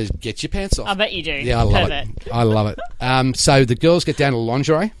microphone and says, "Get your pants off." I bet you do. Yeah, I love Pervert. it. I love it. So the girls get down to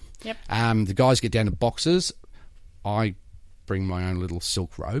lingerie. Yep. The guys get down to boxers. I bring my own little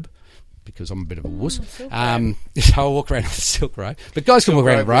silk robe because I'm a bit of a wuss. silk So I walk around with a silk robe. But guys can walk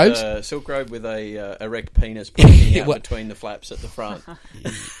around in robes. Silk robe with a erect penis poking out Well- between the flaps at the front.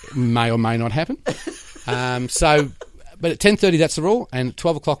 May or may not happen. But at 10:30, that's the rule. And at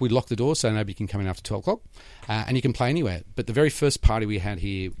 12 o'clock, we lock the door so nobody can come in after 12 o'clock. And you can play anywhere. But the very first party we had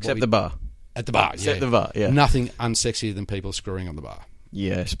here... Except the bar. At the bar, Except the bar, yeah. Nothing unsexier than people screwing on the bar.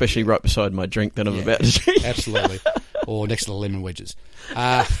 Yeah, especially right beside my drink that I'm Yeah. about to drink. Absolutely. Or next to the lemon wedges.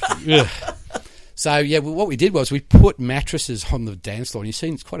 Ugh. So, yeah, well, what we did was we put mattresses on the dance floor. And you've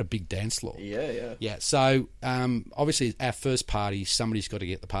seen it's quite a big dance floor. Yeah, yeah. Yeah, so obviously our first party, somebody's got to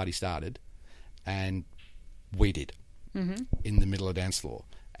get the party started. And we did in the middle of the dance floor.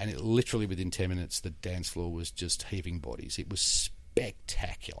 And it literally within 10 minutes, the dance floor was just heaving bodies. It was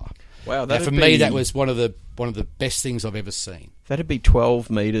spectacular. Wow, Now, for me, that was one of the best things I've ever seen. That'd be 12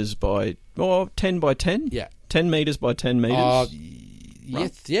 metres by 10 by 10. Yeah, 10 metres by 10 metres.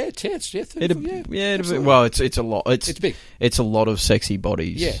 Right. Yeah, 10. Well, it's a lot. It's big. It's a lot of sexy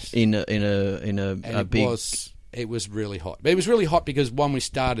bodies. Yes. in a big. It was really hot. But it was really hot because, one, we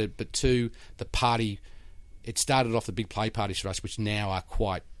started, but two, the party. It started off the big play parties for us, which now are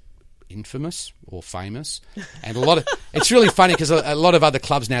quite infamous or famous, and it's really funny because a lot of other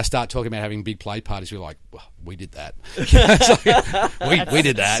clubs now start talking about having big play parties. We're like, well, we did that. we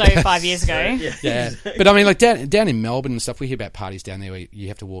did that. So 5 years ago. Yeah, but I mean, like down in Melbourne and stuff, we hear about parties down there where you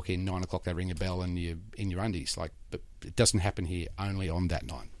have to walk in 9 o'clock, they ring a bell, and you're in your undies. Like, but it doesn't happen here. Only on that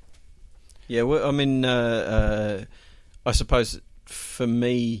night. Yeah, well, I mean, I suppose for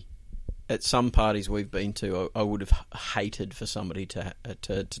me, at some parties we've been to, I would have hated for somebody to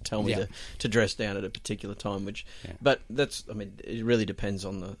tell me to dress down at a particular time. But that's, I mean, it really depends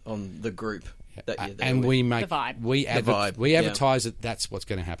on the group that you're there and with. we make the vibe. We advertise that that's what's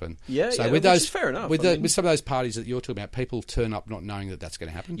going to happen. Yeah, so with with those, those, is fair enough. With some of those parties that you're talking about, people turn up not knowing that that's going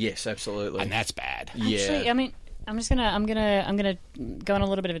to happen. Yes, absolutely, and that's bad. Actually, I mean, I'm gonna go on a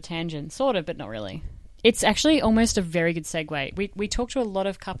little bit of a tangent, sort of, but not really. It's actually almost a very good segue. We talk to a lot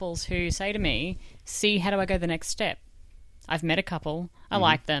of couples who say to me, "See, how do I go the next step? I've met a couple, I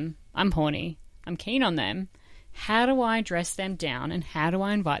like them, I'm horny, I'm keen on them. How do I dress them down, and how do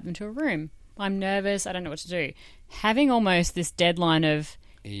I invite them to a room? I'm nervous, I don't know what to do." Having almost this deadline of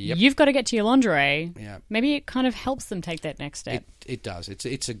you've got to get to your lingerie, maybe it kind of helps them take that next step. It does.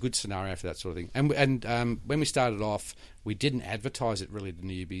 It's a good scenario for that sort of thing. And when we started off, we didn't advertise it really to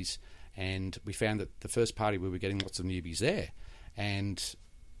newbies, and we found that the first party we were getting lots of newbies there. And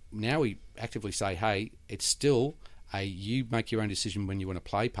now we actively say, hey, it's still you make your own decision when you want to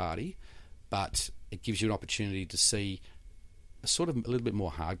play party, but it gives you an opportunity to see a sort of a little bit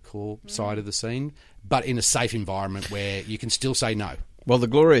more hardcore side of the scene, but in a safe environment where you can still say no. Well, the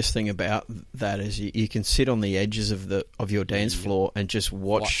glorious thing about that is you can sit on the edges of your dance floor and just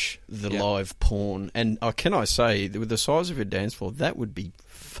watch the live porn. And can I say, with the size of your dance floor, that would be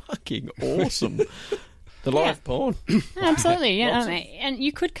fucking awesome. The live porn. Absolutely, yeah. And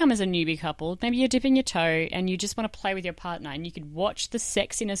you could come as a newbie couple. Maybe you're dipping your toe and you just want to play with your partner, and you could watch the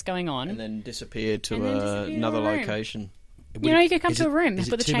sexiness going on. And then disappear to another location. You could come to a room and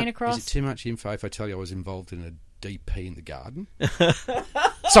put the chain across. Is it too much info if I tell you I was involved in a DP in the garden?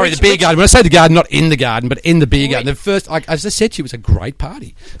 Sorry, the beer garden. When I say the garden, not in the garden, but in the beer garden. The first, as I said to you, it was a great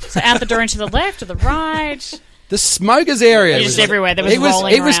party. So out the door and to the left or the right? The smokers area. It was everywhere. There was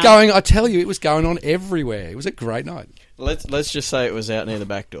rolling It was going, I tell you, it was going on everywhere. It was a great night. Let's just say it was out near the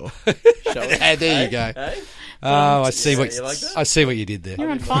back door. Shall we? There you go. Hey? Oh, I see what I see what you did there.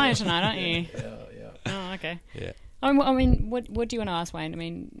 You're on fire tonight, aren't you? Yeah. Oh, okay. Yeah. I mean, what do you want to ask, Wayne? I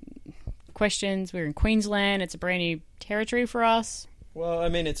mean, questions. We're in Queensland. It's a brand new territory for us. Well, I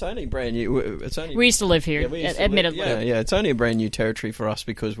mean, it's only brand new. We used to live here, admittedly. Yeah, it's only a brand new territory for us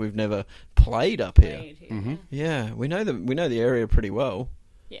because we've never played up here. Mm-hmm. Yeah, we know the area pretty well.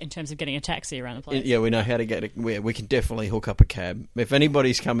 Yeah, in terms of getting a taxi around the place. Yeah, we know how to get we can definitely hook up a cab. If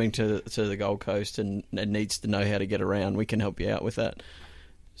anybody's coming to the Gold Coast and needs to know how to get around, we can help you out with that.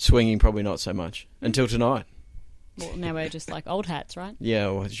 Swinging, probably not so much until tonight. Well, now we're just like old hats, right? Yeah,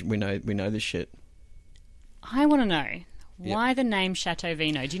 well, we know this shit. I want to know why the name Chateau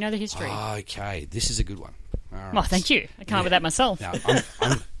Vino. Do you know the history? Okay, this is a good one. All right. Well, thank you. I came up with that myself. No,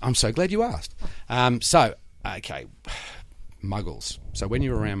 I'm so glad you asked. Okay, muggles. So when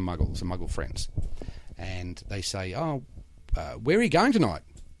you're around muggles and muggle friends, and they say, where are you going tonight?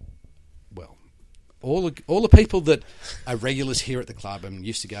 Well, all the people that are regulars here at the club and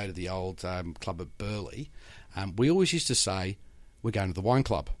used to go to the old club at Burleigh, we always used to say, we're going to the wine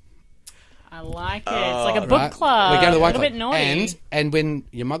club. I like it. It's like a book club. We're going to the wine club. A little bit naughty. And when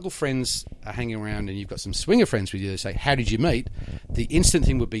your muggle friends are hanging around and you've got some swinger friends with you, they say, how did you meet? The instant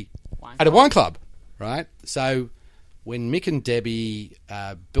thing would be at a wine club, right? So when Mick and Debbie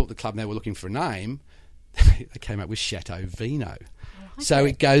built the club and they were looking for a name, they came up with Chateau Vino. So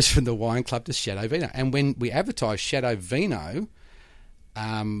it goes from the wine club to Chateau Vino. And when we advertise Chateau Vino,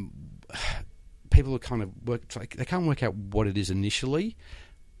 people are kind of they can't work out what it is initially,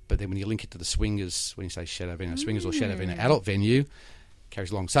 but then when you link it to the swingers, when you say Chateau Vino swingers or Chateau Vino adult venue,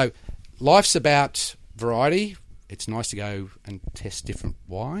 carries along. So life's about variety. It's nice to go and test different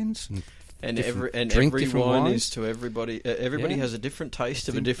wines and every wine is to everybody. Everybody has a different taste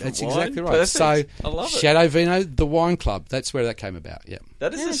of a different wine. That's exactly right. Perfect. So I love it. Chateau Vino, the wine club. That's where that came about. Yeah,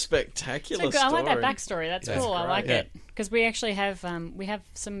 that is a spectacular so story. I like that backstory. That's cool. I like it because we actually have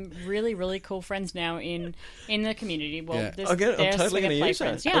some really, really cool friends now in the community. Well, Yeah. there's, I'm there's totally going to play use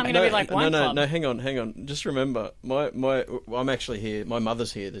friends. that. Yeah, I'm going to be like wine club. No, hang on. Just remember, I'm actually here. My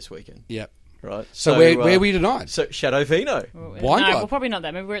mother's here this weekend. Yep. Right. So where were you tonight? So Shadow Vino. Wine club? Well, probably not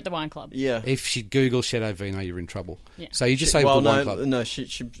that. Maybe we're at the wine club. Yeah. If she Googles Shadow Vino, you're in trouble. Yeah. So you just say well, the wine club. No, she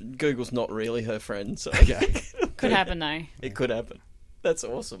Google's not really her friend. So Could happen though. it could happen. That's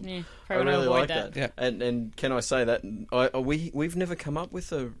awesome. Yeah, I probably really avoid like that. that. Yeah. And can I say that we've never come up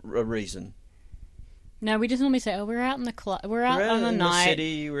with a reason. No, we just normally say, "Oh, we're out in the club. We're out on the night.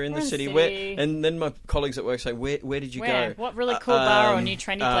 We're in the city. Where, and then my colleagues at work say, "Where did you go? What really cool bar or new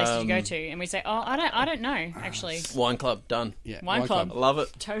trendy place did you go to?" And we say, "Oh, I don't know actually." Wine club done. Yeah, Wine club. I love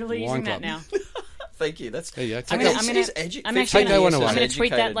it. Totally Wine using that club. now. Thank you. That's There you go. I'm Take gonna that- actually that one away. I'm gonna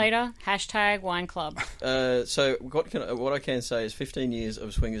tweet that Educated. later. Hashtag wine club. So what I can say is 15 years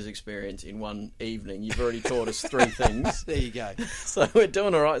of swingers experience in one evening. You've already taught us 3 things. There you go. So we're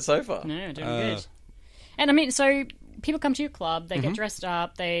doing all right so far. No, doing good. And I mean, so people come to your club, they get dressed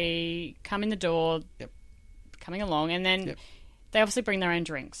up, they come in the door, coming along, and then they obviously bring their own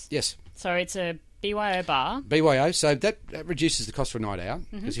drinks. Yes. So it's a BYO bar. BYO, so that reduces the cost for a night out.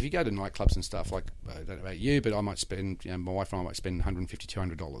 Because if you go to nightclubs and stuff, like, I don't know about you, but I might spend, my wife and I might spend $150,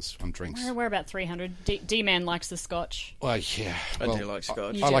 $200 on drinks. We're about 300. D-Man likes the scotch. Well, yeah. I do like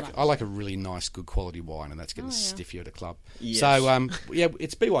scotch. I like a really nice, good quality wine, and that's getting stiff you at a club. Yes. So,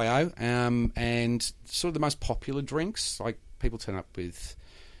 it's BYO, and sort of the most popular drinks, like people turn up with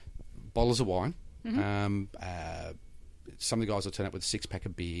bottles of wine. Some of the guys will turn up with a 6-pack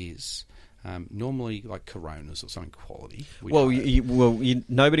of beers. Normally, like Coronas or something quality.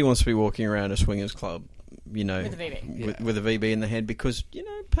 Nobody wants to be walking around a swingers club, With a VB. with a VB in the hand because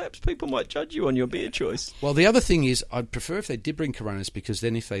perhaps people might judge you on your beer choice. Well, the other thing is, I'd prefer if they did bring Coronas, because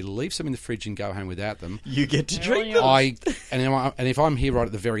then if they leave some in the fridge and go home without them, You get to drink yeah. them. and if I'm here right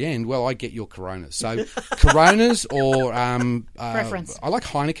at the very end, well, I get your Coronas. So Coronas or Preference. I like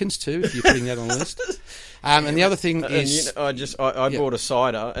Heineken's too, if you're putting that on the list. And the other thing And is, I bought a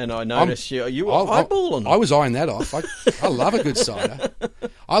cider and I noticed you were eyeballing. I was eyeing that off. I love a good cider.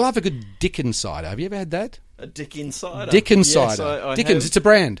 I love a good Dickens cider. Have you ever had that? A Dickens cider. Dickens Yes, cider. I Dickens, have- it's a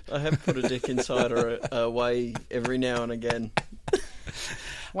brand. I have put a Dickens cider away every now and again.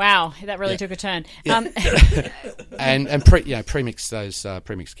 Wow, that really took a turn. And premix those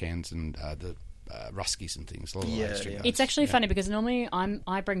premix cans and the Ruskies and things. A lot of those drink those. It's actually funny because normally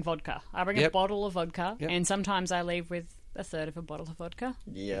I bring vodka. I bring a Yep. bottle of vodka, Yep. and sometimes I leave with a third of a bottle of vodka.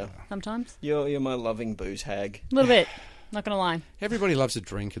 Yeah. Sometimes. You're my loving booze hag. A little bit. Not going to lie. Everybody loves a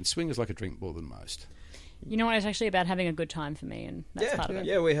drink, and swingers like a drink more than most. You know what? It's actually about having a good time for me, and that's part of it.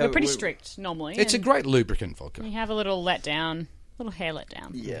 Yeah, We're pretty strict normally. It's a and great lubricant, vodka. You have a little letdown, little hair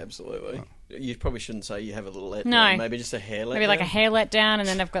letdown. Yeah, absolutely. You probably shouldn't say you have a little letdown. No. Maybe just a hair letdown. Maybe like a hair letdown, and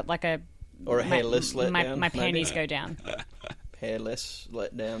then I've got like a Or a hairless letdown. My maybe. panties go down. Hairless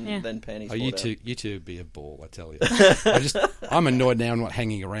letdown, Yeah. then panties. Oh, fall you down. two be a ball, I tell you. I'm annoyed now and not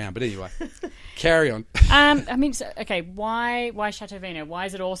hanging around. But anyway, carry on. I mean, okay. Why Chateau Vino? Why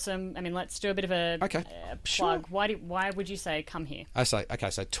is it awesome? I mean, let's do a bit of a Okay. plug. Why would you say come here? I say,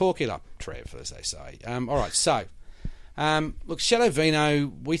 okay, so talk it up, Trev, as they say. All right, so look, Shadow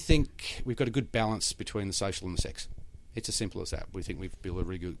Vino, we think we've got a good balance between the social and the sex. It's as simple as that. We think we've built a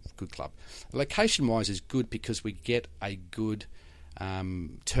really good club. Location-wise is good because we get a good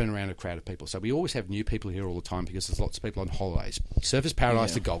turnaround of crowd of people. So we always have new people here all the time because there's lots of people on holidays. Surfers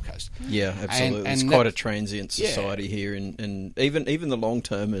Paradise to Gold Coast. Yeah, absolutely. And it's quite a transient society here, and even the long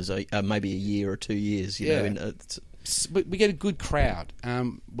term is maybe a year or 2 years. You know, we get a good crowd.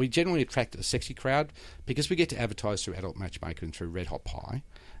 We generally attract a sexy crowd because we get to advertise through Adult Matchmaker and through Red Hot Pie.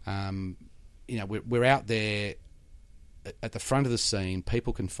 We're out there at the front of the scene.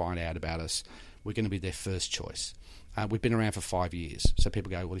 People can find out about us. We're going to be their first choice. We've been around for 5 years. So people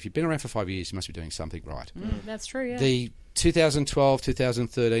go, well, if you've been around for 5 years, you must be doing something right. That's true, yeah. The 2012,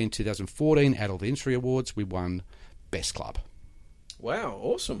 2013, 2014 Adult Entry Awards, we won Best Club. Wow,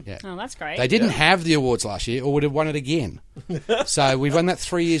 awesome. Yeah. Oh, that's great. They didn't have the awards last year or would have won it again. So we've won that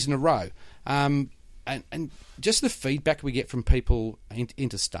 3 years in a row. And just the feedback we get from people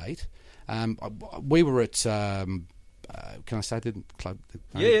interstate. We were at... can I say the club?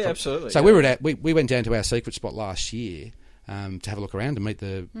 Yeah, club? absolutely. So we went down to our secret spot last year, to have a look around and meet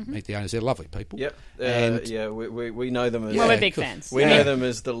the owners. They're lovely people. Yep. And we know them as... Well, we're big fans. We know them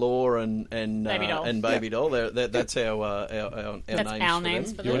as the Law and Baby Doll. And Baby Doll. That's our That's names our for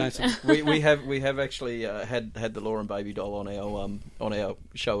names them. for them. we have actually had the Law and Baby Doll on our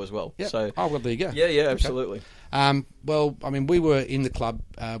show as well. Yep. So well, there you go. Yeah, absolutely. Well, I mean, we were in the club.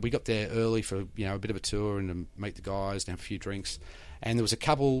 We got there early for a bit of a tour and to meet the guys and have a few drinks. And there was a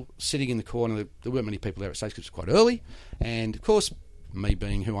couple sitting in the corner. There weren't many people there at stage because it was quite early. And of course, me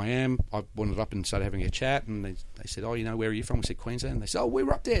being who I am, I wandered up and started having a chat. And they said, "Oh, where are you from?" We said Queensland. And they said, "Oh, we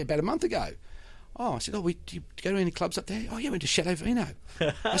were up there about a month ago." Oh, I said, "Oh, do you go to any clubs up there?" "Oh, yeah, we went to Shadow Vino."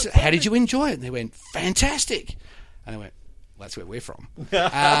 I said, "How did you enjoy it?" And they went, "Fantastic." And I went, well, "That's where we're from."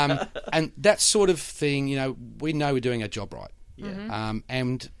 And that sort of thing, we know we're doing our job right. Yeah.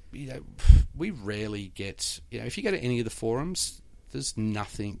 And we rarely get, if you go to any of the forums, there's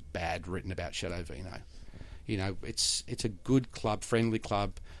nothing bad written about Shadow Vino. It's a good club, friendly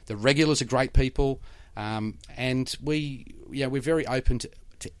club. The regulars are great people, and we're very open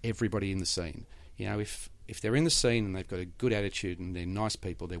to everybody in the scene. If they're in the scene and they've got a good attitude and they're nice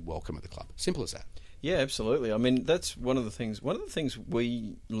people, they're welcome at the club. Simple as that. Yeah, absolutely. I mean, that's one of the things. One of the things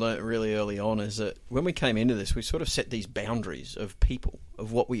we learnt really early on is that when we came into this, we sort of set these boundaries of people,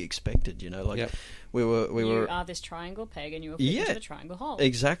 of what we expected. Yep. We are this triangle peg, and you are fit into the triangle hole.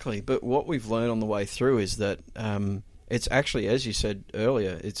 Exactly. But what we've learned on the way through is that it's actually, as you said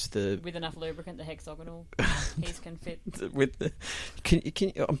earlier, it's with enough lubricant, the hexagonal piece can fit.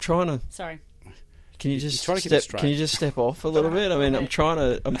 I'm trying to. Sorry. Can you just try to keep it straight. Can you just step off a little bit? I mean, I'm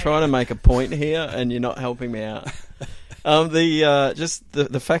trying to make a point here, and you're not helping me out.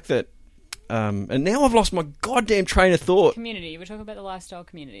 The fact that, and now I've lost my goddamn train of thought. Community. We're talking about the lifestyle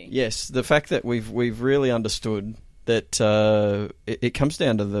community. Yes, the fact that we've really understood that it comes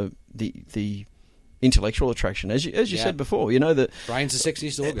down to the intellectual attraction, as you said before. That brain's the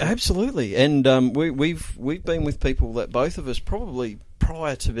sexiest organ. Absolutely, and we've been with people that both of us probably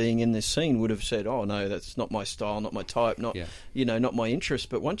prior to being in this scene would have said, "Oh no, that's not my style, not my type, not my interest."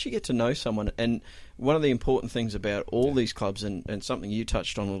 But once you get to know someone, and one of the important things about all these clubs, and something you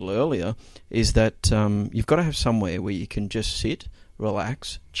touched on a little earlier, is that you've got to have somewhere where you can just sit,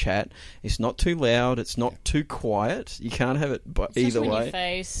 relax, chat. It's not too loud. It's not too quiet. You can't have it either way. In your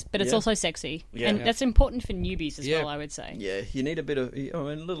face, but it's also sexy, Yeah. and that's important for newbies as well. I would say. Yeah, you need a bit of, a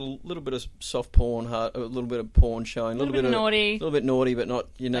little bit of soft porn, a little bit of porn showing, a little bit naughty, a little bit naughty, but not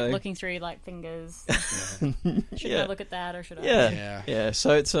like looking through fingers. Should I look at that or should I? Yeah.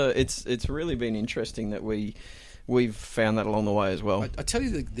 So it's really been interesting that we've found that along the way as well. I tell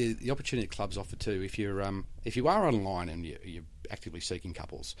you the opportunity that clubs offer too. If you are online and you're actively seeking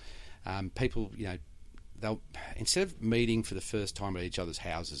couples, people, they'll, instead of meeting for the first time at each other's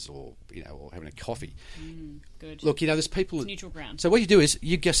houses or having a coffee, good. Look, there's people. It's neutral ground. So what you do is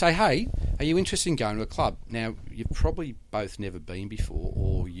you just say, "Hey, are you interested in going to a club?" Now you've probably both never been before,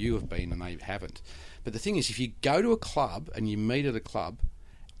 or you have been and they haven't. But the thing is, if you go to a club and you meet at a club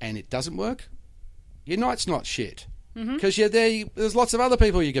and it doesn't work, your night's not shit. Because there's lots of other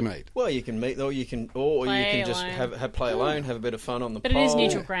people you can meet. Well, you can meet, or you can just have play alone, have a bit of fun on the pole. But it is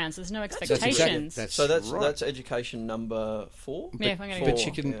neutral ground, so there's no expectations. That's education number 4. But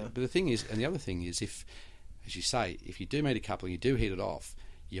the thing is, and the other thing is, if, as you say, if you do meet a couple and you do hit it off,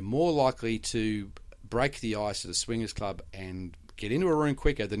 you're more likely to break the ice at a swingers club and get into a room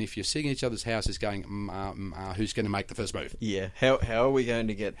quicker than if you're sitting in each other's houses going, who's going to make the first move? Yeah. How are we going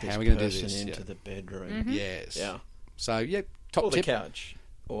to get this person into the bedroom? Yes. Yeah. So, top tip. Or the couch.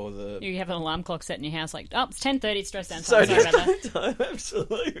 Or you have an alarm clock set in your house, like, it's 10:30, it's stressed down. Sorry about that.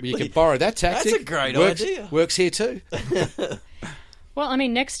 Absolutely. You can borrow that tactic. That's a great idea. Works here too. Well, I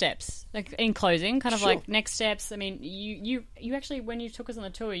mean, next steps. Like in closing, like next steps. I mean, you actually, when you took us on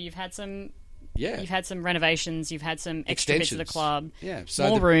the tour, you've had some. Yeah. You've had some renovations. You've had some extra bits of the club. Yeah. So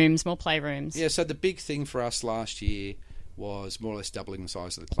more rooms, more playrooms. Yeah. So the big thing for us last year was more or less doubling the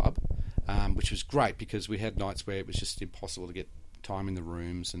size of the club, which was great because we had nights where it was just impossible to get time in the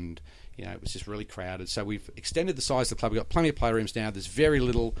rooms, and it was just really crowded. So we've extended the size of the club. We've got plenty of playrooms now. There's very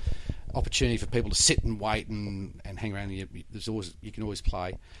little opportunity for people to sit and wait and hang around. You can always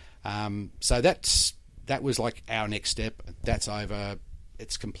play. So that was like our next step. That's over.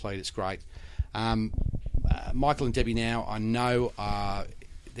 It's complete. It's great. Michael and Debbie now, I know,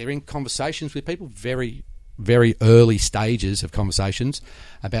 they're in conversations with people, very, very early stages of conversations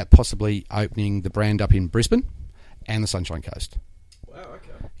about possibly opening the brand up in Brisbane and the Sunshine Coast. Wow,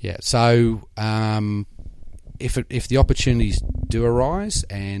 okay. Yeah, so if the opportunities do arise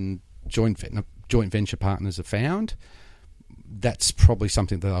and joint venture partners are found, that's probably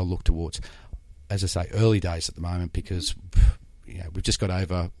something that I'll look towards. as I say, early days at the moment because we've just got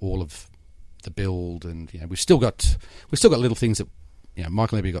over all of the build, and we've still got little things that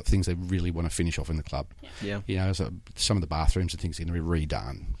Michael and Debbie got things they really want to finish off in the club. Yeah. So some of the bathrooms and things are going to be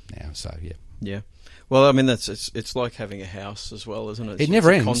redone now. So yeah. Well, I mean it's like having a house as well, isn't it? It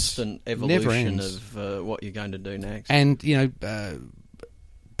never ends. A constant evolution of what you're going to do next. And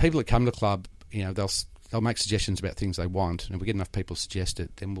people that come to the club, they'll make suggestions about things they want, and if we get enough people suggest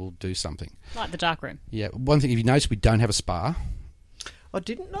it, then we'll do something. Like the dark room. Yeah. One thing, if you notice, we don't have a spa. I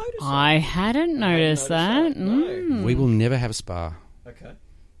didn't notice that. I hadn't noticed that. No. We will never have a spa. Okay.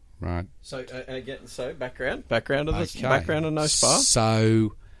 Right. So background of this background of no spa.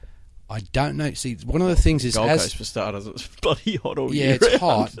 So I don't know. See, one of the things is Gold Coast for starters, it's bloody hot all year it's round.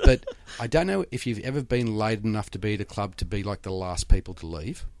 hot, but I don't know if you've ever been late enough to be at a club to be like the last people to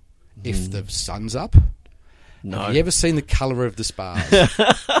leave if the sun's up. No. Have you ever seen the colour of the spas?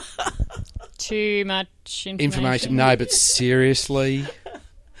 Too much information. No, but seriously.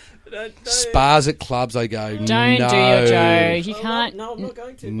 Spas at clubs, I go, Don't no. do your joke. You can't. No, I'm not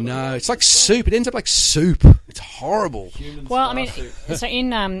going to. No, it's like soup. It ends up like soup. It's horrible. Well, I mean, so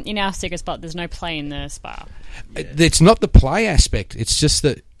in our sticker spot, there's no play in the spa. It's not the play aspect. It's just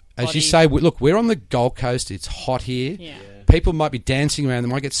that, as Body. you say, look, we're on the Gold Coast. It's hot here. Yeah. People might be dancing around. They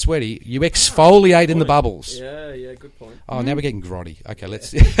might get sweaty. You exfoliate in the bubbles. Yeah, good point. Oh, now we're getting grotty. Okay,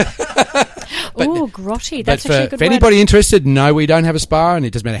 let's... Oh, grotty. That's but actually a good for word. anybody interested, no, we don't have a spa, and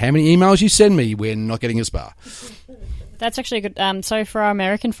it doesn't matter how many emails you send me, we're not getting a spa. That's actually a good. So for our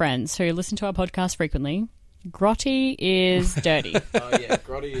American friends who listen to our podcast frequently, grotty is dirty. Oh yeah,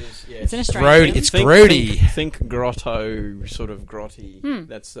 grotty is It's an Australian. It's grody. Think grotto, sort of grotty.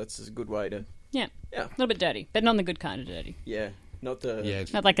 That's a good way to. Yeah, a little bit dirty, but not the good kind of dirty. Yeah, not the. Yeah.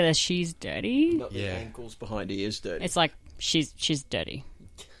 Not like a she's dirty. Not the ankles behind ears dirty. It's like she's dirty.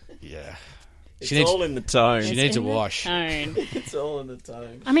 Yeah. It's all in the tone. She needs a wash. It's all in the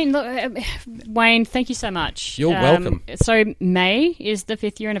tone. I mean, look, Wayne, thank you so much. You're welcome. So May is the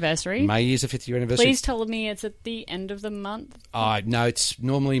 5th year anniversary. May is a 5th year anniversary. Please tell me it's at the end of the month. No, it's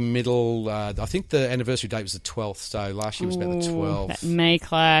normally middle. I think the anniversary date was the 12th, so last year was about the 12th. That may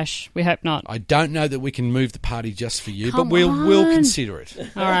clash. We hope not. I don't know that we can move the party just for you, Come but we'll on. consider it.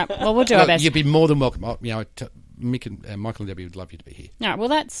 All right. Well, we'll do our best. You'd be more than welcome. Mick and Michael and Debbie would love you to be here. All right. Well,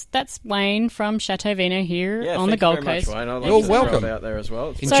 that's Wayne from Chateau Vino here on the thank Gold you very Coast. much, Wayne. I'd like You're to welcome. throw it out there as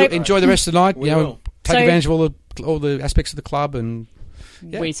well. Enjoy the rest of the night. We will. Take advantage of all the aspects of the club and.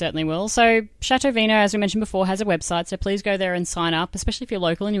 Yeah. We certainly will. So Chateau Vino, as we mentioned before, has a website, so please go there and sign up, especially if you're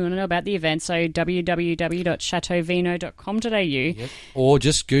local and you want to know about the event. So www.chateauvino.com.au. Yep. Or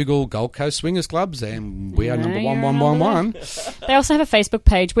just Google Gold Coast Swingers Clubs and we are number you're 1111. They also have a Facebook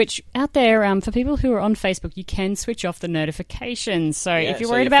page, which out there, for people who are on Facebook, you can switch off the notifications. So if you're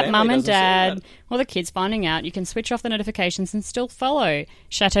worried your about family mum and doesn't see dad that. or the kids finding out, you can switch off the notifications and still follow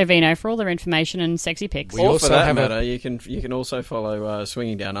Chateau Vino for all their information and sexy pics. Or also for that have matter, you can also follow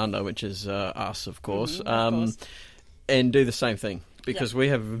Swinging Down Under, which is us, of course, and do the same thing because we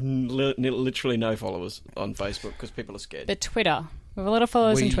have literally no followers on Facebook because people are scared. But Twitter. We have a lot of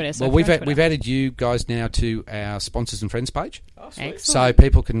followers on Twitter. So Well, if you're on we've Twitter. added you guys now to our sponsors and friends page. Oh, sweet. Excellent. So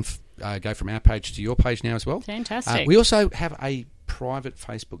people can go from our page to your page now as well. Fantastic. We also have a private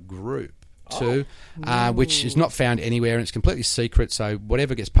Facebook group too, which is not found anywhere and it's completely secret. So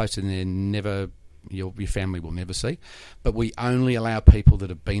whatever gets posted in there, your family will never see. But we only allow people that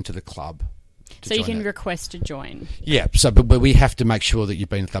have been to the club. So you join can that. request to join. Yeah, but we have to make sure that you've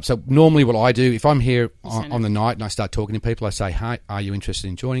been to the club. So normally what I do, if I'm here send on the night and I start talking to people, I say, hey, are you interested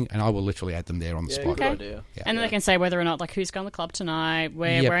in joining? And I will literally add them there on the spot. Good idea. Yeah. And then they can say whether or not, like, who's going to the club tonight,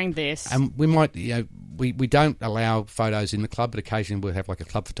 we're wearing this. And we might, we don't allow photos in the club, but occasionally we'll have like a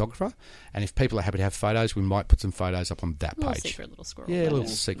club photographer. And if people are happy to have photos, we might put some photos up on that Little page. secret little squirrel. Yeah, There. little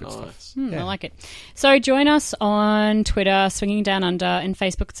secret stuff. I like it. So join us on Twitter, Swinging Down Under, and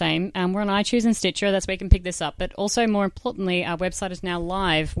Facebook, same. We're on iTunes and Stitcher. That's where you can pick this up. But also, more importantly, our website is now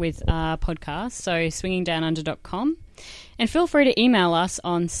live with our podcast, so swingingdownunder.com. And feel free to email us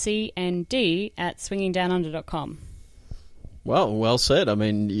on cnd@swingingdownunder.com. Well said. I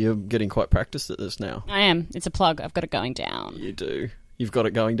mean, you're getting quite practiced at this now. I am. It's a plug. I've got it going down. You do. You've got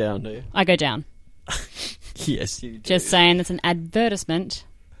it going down, do you? I go down. Yes, you do. Just saying, it's an advertisement.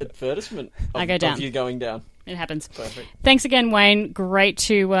 Advertisement I go down. of you going down. It happens. Perfect. Thanks again, Wayne. Great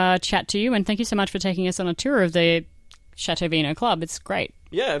to chat to you, and thank you so much for taking us on a tour of the Chateau Vino Club. It's great.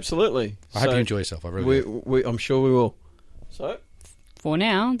 Yeah, absolutely. I hope you enjoy yourself. I really do. I'm sure we will. So, For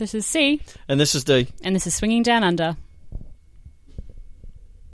now, this is C, and this is D. and this is Swinging Down Under.